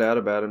reason I found out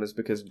about him is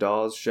because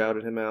Dawes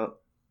shouted him out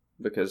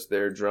because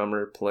their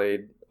drummer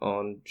played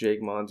on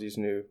Jake Manzi's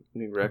new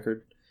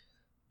record.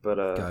 But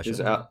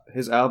Gotcha.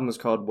 his album is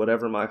called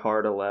Whatever My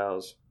Heart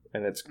Allows,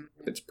 and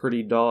it's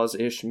pretty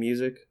Dawes-ish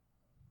music.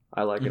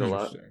 I like it a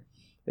lot.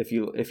 If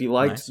you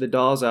liked Nice. the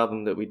Dawes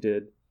album that we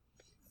did,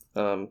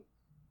 God,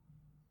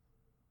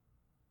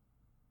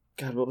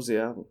 what was the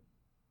album?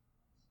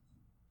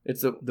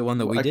 It's The one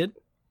that we did?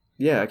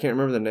 Yeah, I can't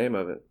remember the name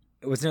of it.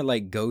 Wasn't it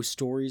like Ghost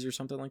Stories or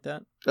something like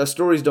that?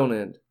 Stories Don't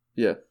End.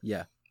 Yeah.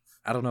 Yeah.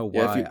 I don't know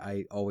Yeah, why if you-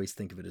 I always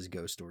think of it as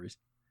Ghost Stories.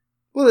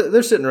 Well,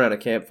 they're sitting around a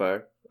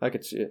campfire. I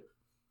could see it.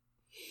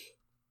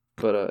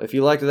 But if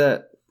you liked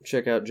that,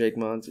 check out Jake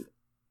Manzi.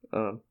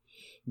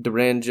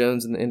 Duran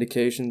Jones and the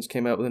Indications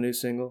came out with a new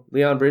single.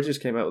 Leon Bridges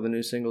came out with a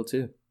new single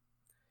too.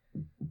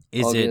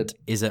 All good.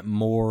 Is it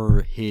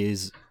more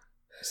his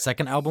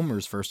second album or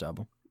his first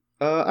album?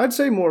 I'd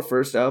say more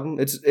first album.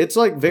 It's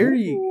like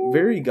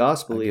very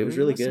gospel-y. It was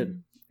really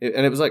good.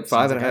 And it was like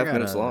Sounds 5.5 like I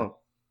minutes gotta- long.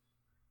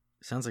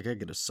 Sounds like I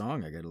get a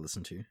song I got to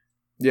listen to.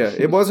 Yeah,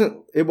 it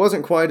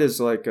wasn't quite as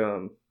like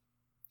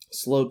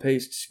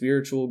slow-paced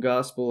spiritual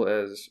gospel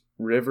as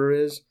River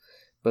is,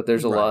 but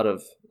there's a Right. lot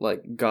of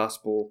like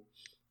gospel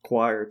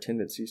choir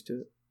tendencies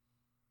to it.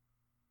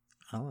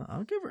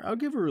 I'll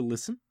give her a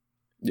listen.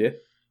 Yeah.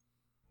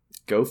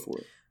 Go for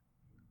it.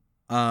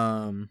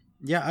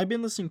 Yeah, I've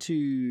been listening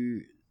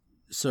to.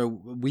 So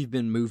we've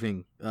been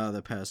moving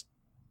the past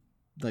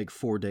like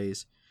 4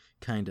 days,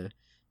 kinda.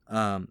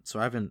 So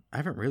I haven't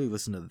really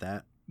listened to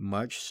that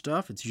much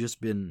stuff. It's just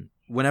been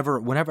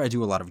whenever I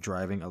do a lot of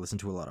driving, I listen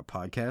to a lot of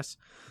podcasts.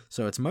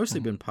 So it's mostly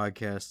been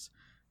podcasts.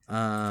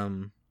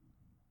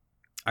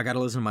 I got to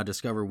listen to my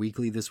Discover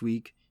Weekly this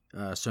week.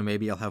 So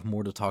maybe I'll have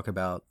more to talk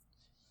about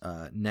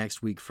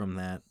next week from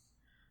that.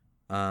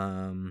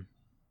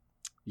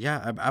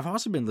 Yeah, I've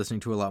also been listening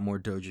to a lot more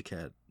Doja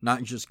Cat.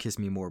 Not just Kiss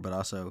Me More, but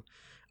also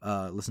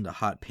listen to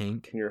Hot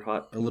Pink Your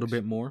hot a little pinks.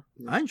 bit more.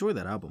 I enjoy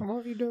that album.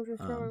 love you, Doja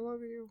Cat. I Um,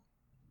 love you.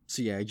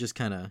 So yeah, I just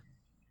kind of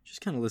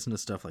listen to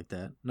stuff like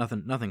that.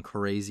 Nothing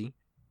crazy.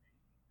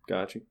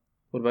 Got you.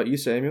 What about you,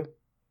 Samuel?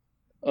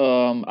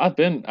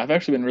 I've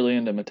actually been really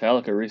into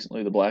Metallica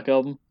recently, the Black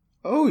Album.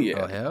 Oh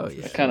yeah. Oh hell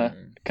yeah! I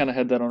kind of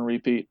had that on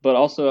repeat, but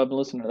also I've been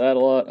listening to that a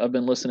lot. I've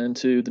been listening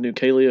to the new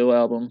Kaleo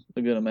album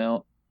a good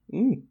amount.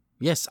 Mm.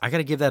 Yes, I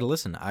gotta give that a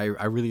listen. I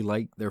really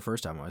like their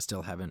first album. I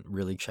still haven't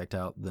really checked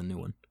out the new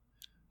one.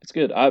 It's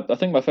good. I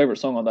think my favorite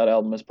song on that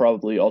album is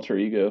probably Alter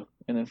Ego,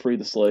 and then Free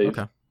the Slave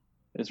Okay,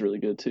 is really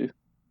good too.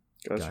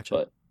 gotcha.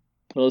 But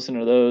I listen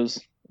to those,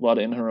 a lot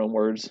of In Her Own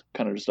Words,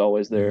 kind of just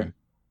always there. Mhm.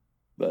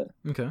 But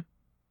Okay.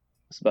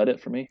 that's about it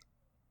for me.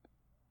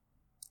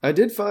 I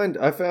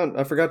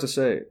forgot to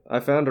say, I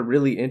found a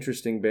really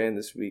interesting band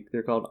this week.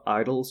 They're called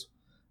Idols,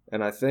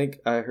 and I think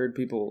I heard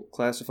people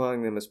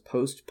classifying them as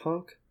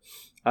post-punk.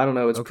 I don't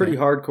know, it's Okay. pretty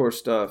hardcore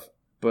stuff,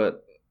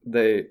 but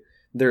their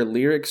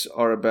lyrics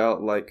are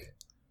about like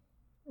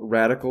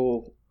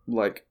radical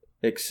like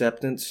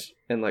acceptance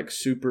and like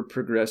super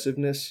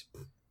progressiveness.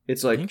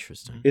 It's like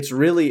Interesting. it's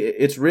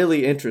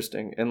really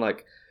interesting, and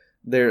like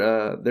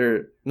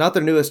they're not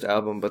their newest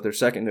album, but their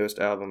second newest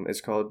album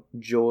is called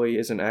Joy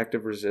is an Act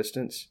of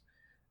Resistance,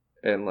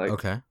 and like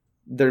Okay.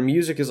 their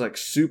music is like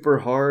super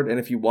hard, and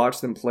if you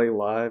watch them play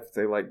live,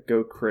 they like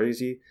go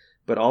crazy,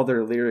 but all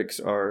their lyrics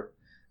are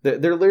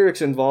their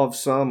lyrics involve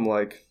some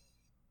like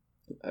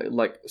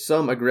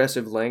some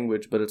aggressive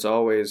language, but it's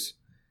always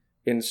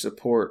in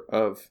support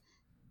of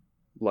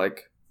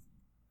like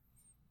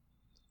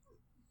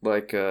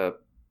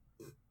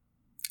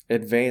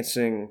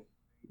advancing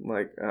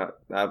Like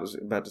I was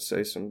about to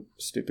say some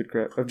stupid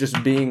crap of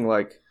just being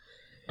like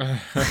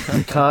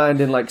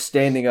kind and like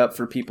standing up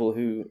for people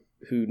who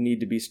need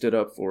to be stood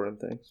up for and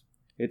things.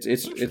 It's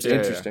Yeah.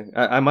 interesting.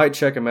 I might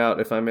check him out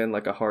if I'm in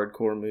like a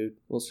hardcore mood.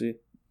 We'll see.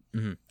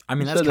 Mhm. I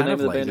mean, You that's said the kind name of of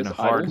the like band in is a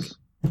hard- Idols?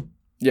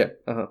 Yeah.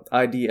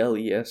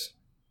 IDLES.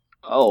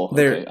 Oh, okay.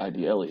 They're-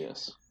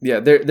 IDLES. Yeah,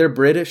 they're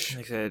British.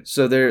 Like I said,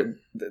 So they're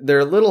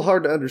a little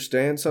hard to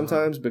understand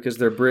sometimes because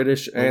they're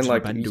British and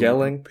like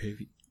yelling,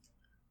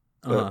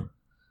 Uh-huh.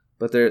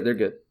 but they're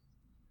good.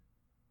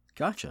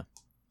 Gotcha.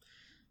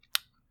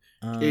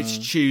 it's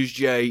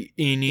Tuesday,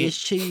 innit?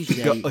 It's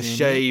Tuesday. Gotta innit?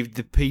 save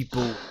the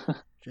people.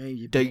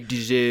 They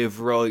deserve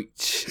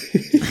rights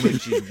as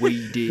much as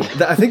we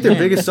did. I think their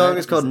Man, biggest song that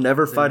is called is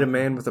 "Never insane. Fight a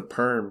Man with a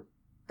Perm,"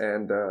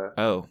 and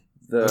Oh,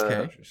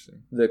 Okay.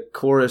 interesting. the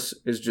chorus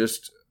is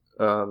just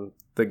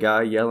the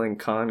guy yelling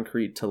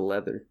 "concrete to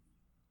leather."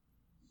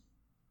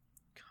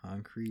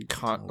 Concrete.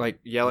 Like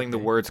yelling the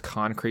Okay. words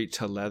 "concrete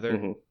to leather."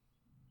 Mhm.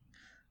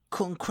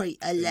 Concrete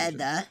a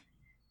ladder.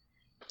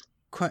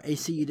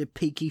 Courtesy of the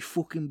Peaky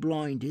fucking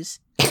Blinders.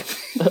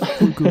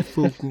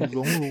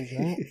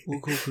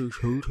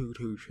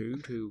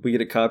 We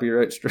get a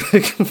copyright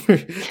strike for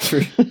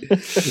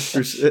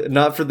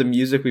not for the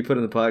music we put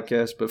in the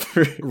podcast, but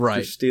for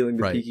Right, stealing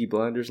the right. Peaky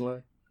Blinders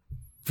line.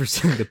 For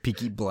seeing the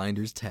Peaky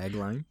Blinders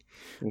tagline.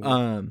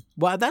 Mhm.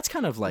 Well, that's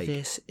kind of like,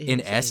 This in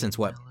is essence,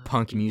 a what melody.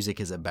 punk music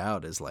is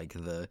about, is like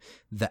the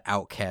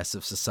outcasts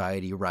of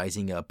society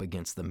rising up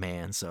against the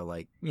man. So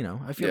like, you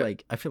know, I feel Yeah.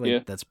 like Yeah.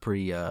 that's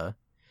pretty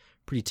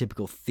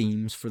typical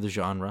themes for the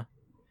genre.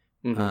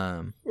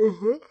 Mhm.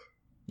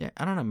 Yeah,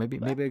 I don't know. Maybe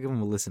I give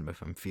them a listen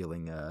if I'm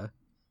feeling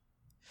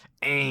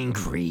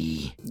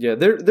angry. Yeah,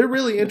 they're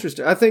really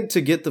interesting. I think to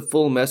get the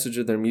full message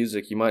of their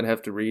music, you might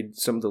have to read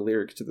some of the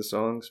lyrics to the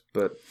songs.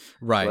 But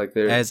Right. Like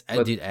they're- as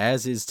but- dude,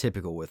 as is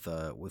typical with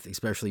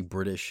especially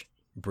British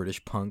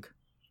punk,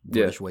 Yeah.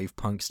 British wave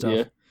punk stuff.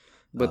 Yeah.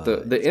 but the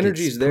it gets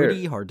energy's there.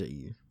 Pretty hard to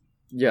use.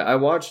 Yeah, I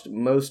watched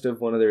most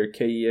of one of their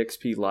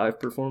KEXP live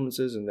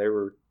performances, and they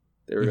were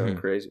going Mhm.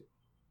 crazy.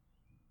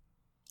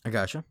 I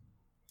gotcha.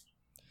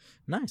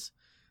 Nice.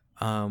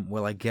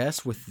 Well, I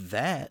guess with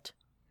that,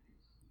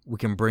 we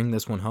can bring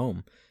this one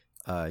home.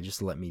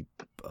 Just let me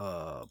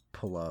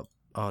pull up.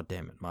 Oh,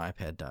 damn it, my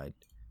iPad died.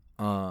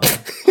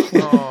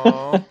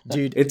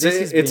 Dude, It's this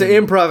has it's an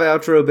been- improv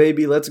outro,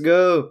 baby. Let's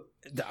go.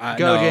 Go,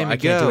 no, Jamie, I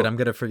can't do go. it. I'm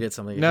gonna forget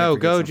something. I No, can't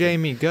forget go, something.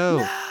 Jamie, go.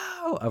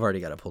 No, I've already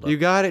got it pulled up. You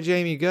got it,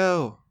 Jamie.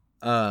 Go.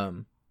 All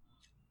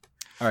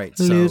right,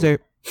 so Loser.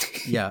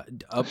 yeah,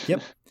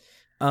 yep.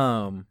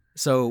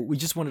 So we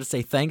just wanted to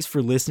say thanks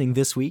for listening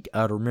this week.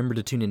 Remember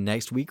to tune in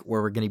next week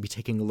where we're going to be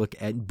taking a look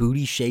at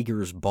Booty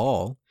Shaker's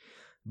Ball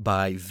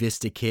by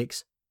Vista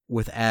Kicks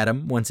with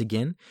Adam once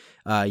again.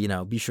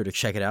 Be sure to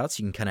check it out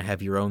so you can kind of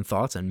have your own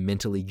thoughts and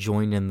mentally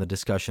join in the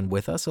discussion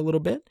with us a little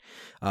bit.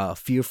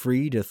 Feel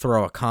free to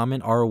throw a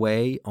comment our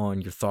way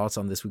on your thoughts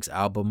on this week's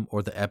album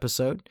or the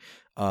episode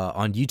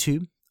on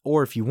YouTube.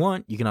 Or if you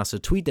want, you can also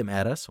tweet them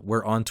at us.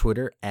 We're on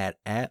Twitter at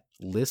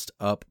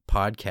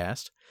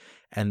ListUpPodcast.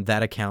 And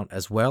that account,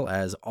 as well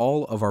as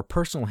all of our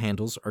personal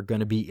handles, are going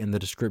to be in the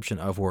description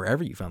of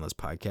wherever you found this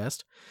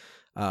podcast.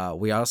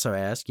 We also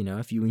ask,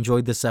 if you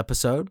enjoyed this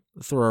episode,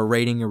 throw a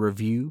rating or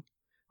review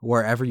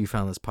wherever you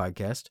found this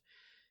podcast.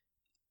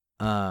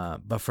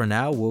 But for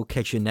now, we'll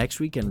catch you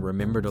next week, and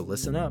remember to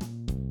listen up.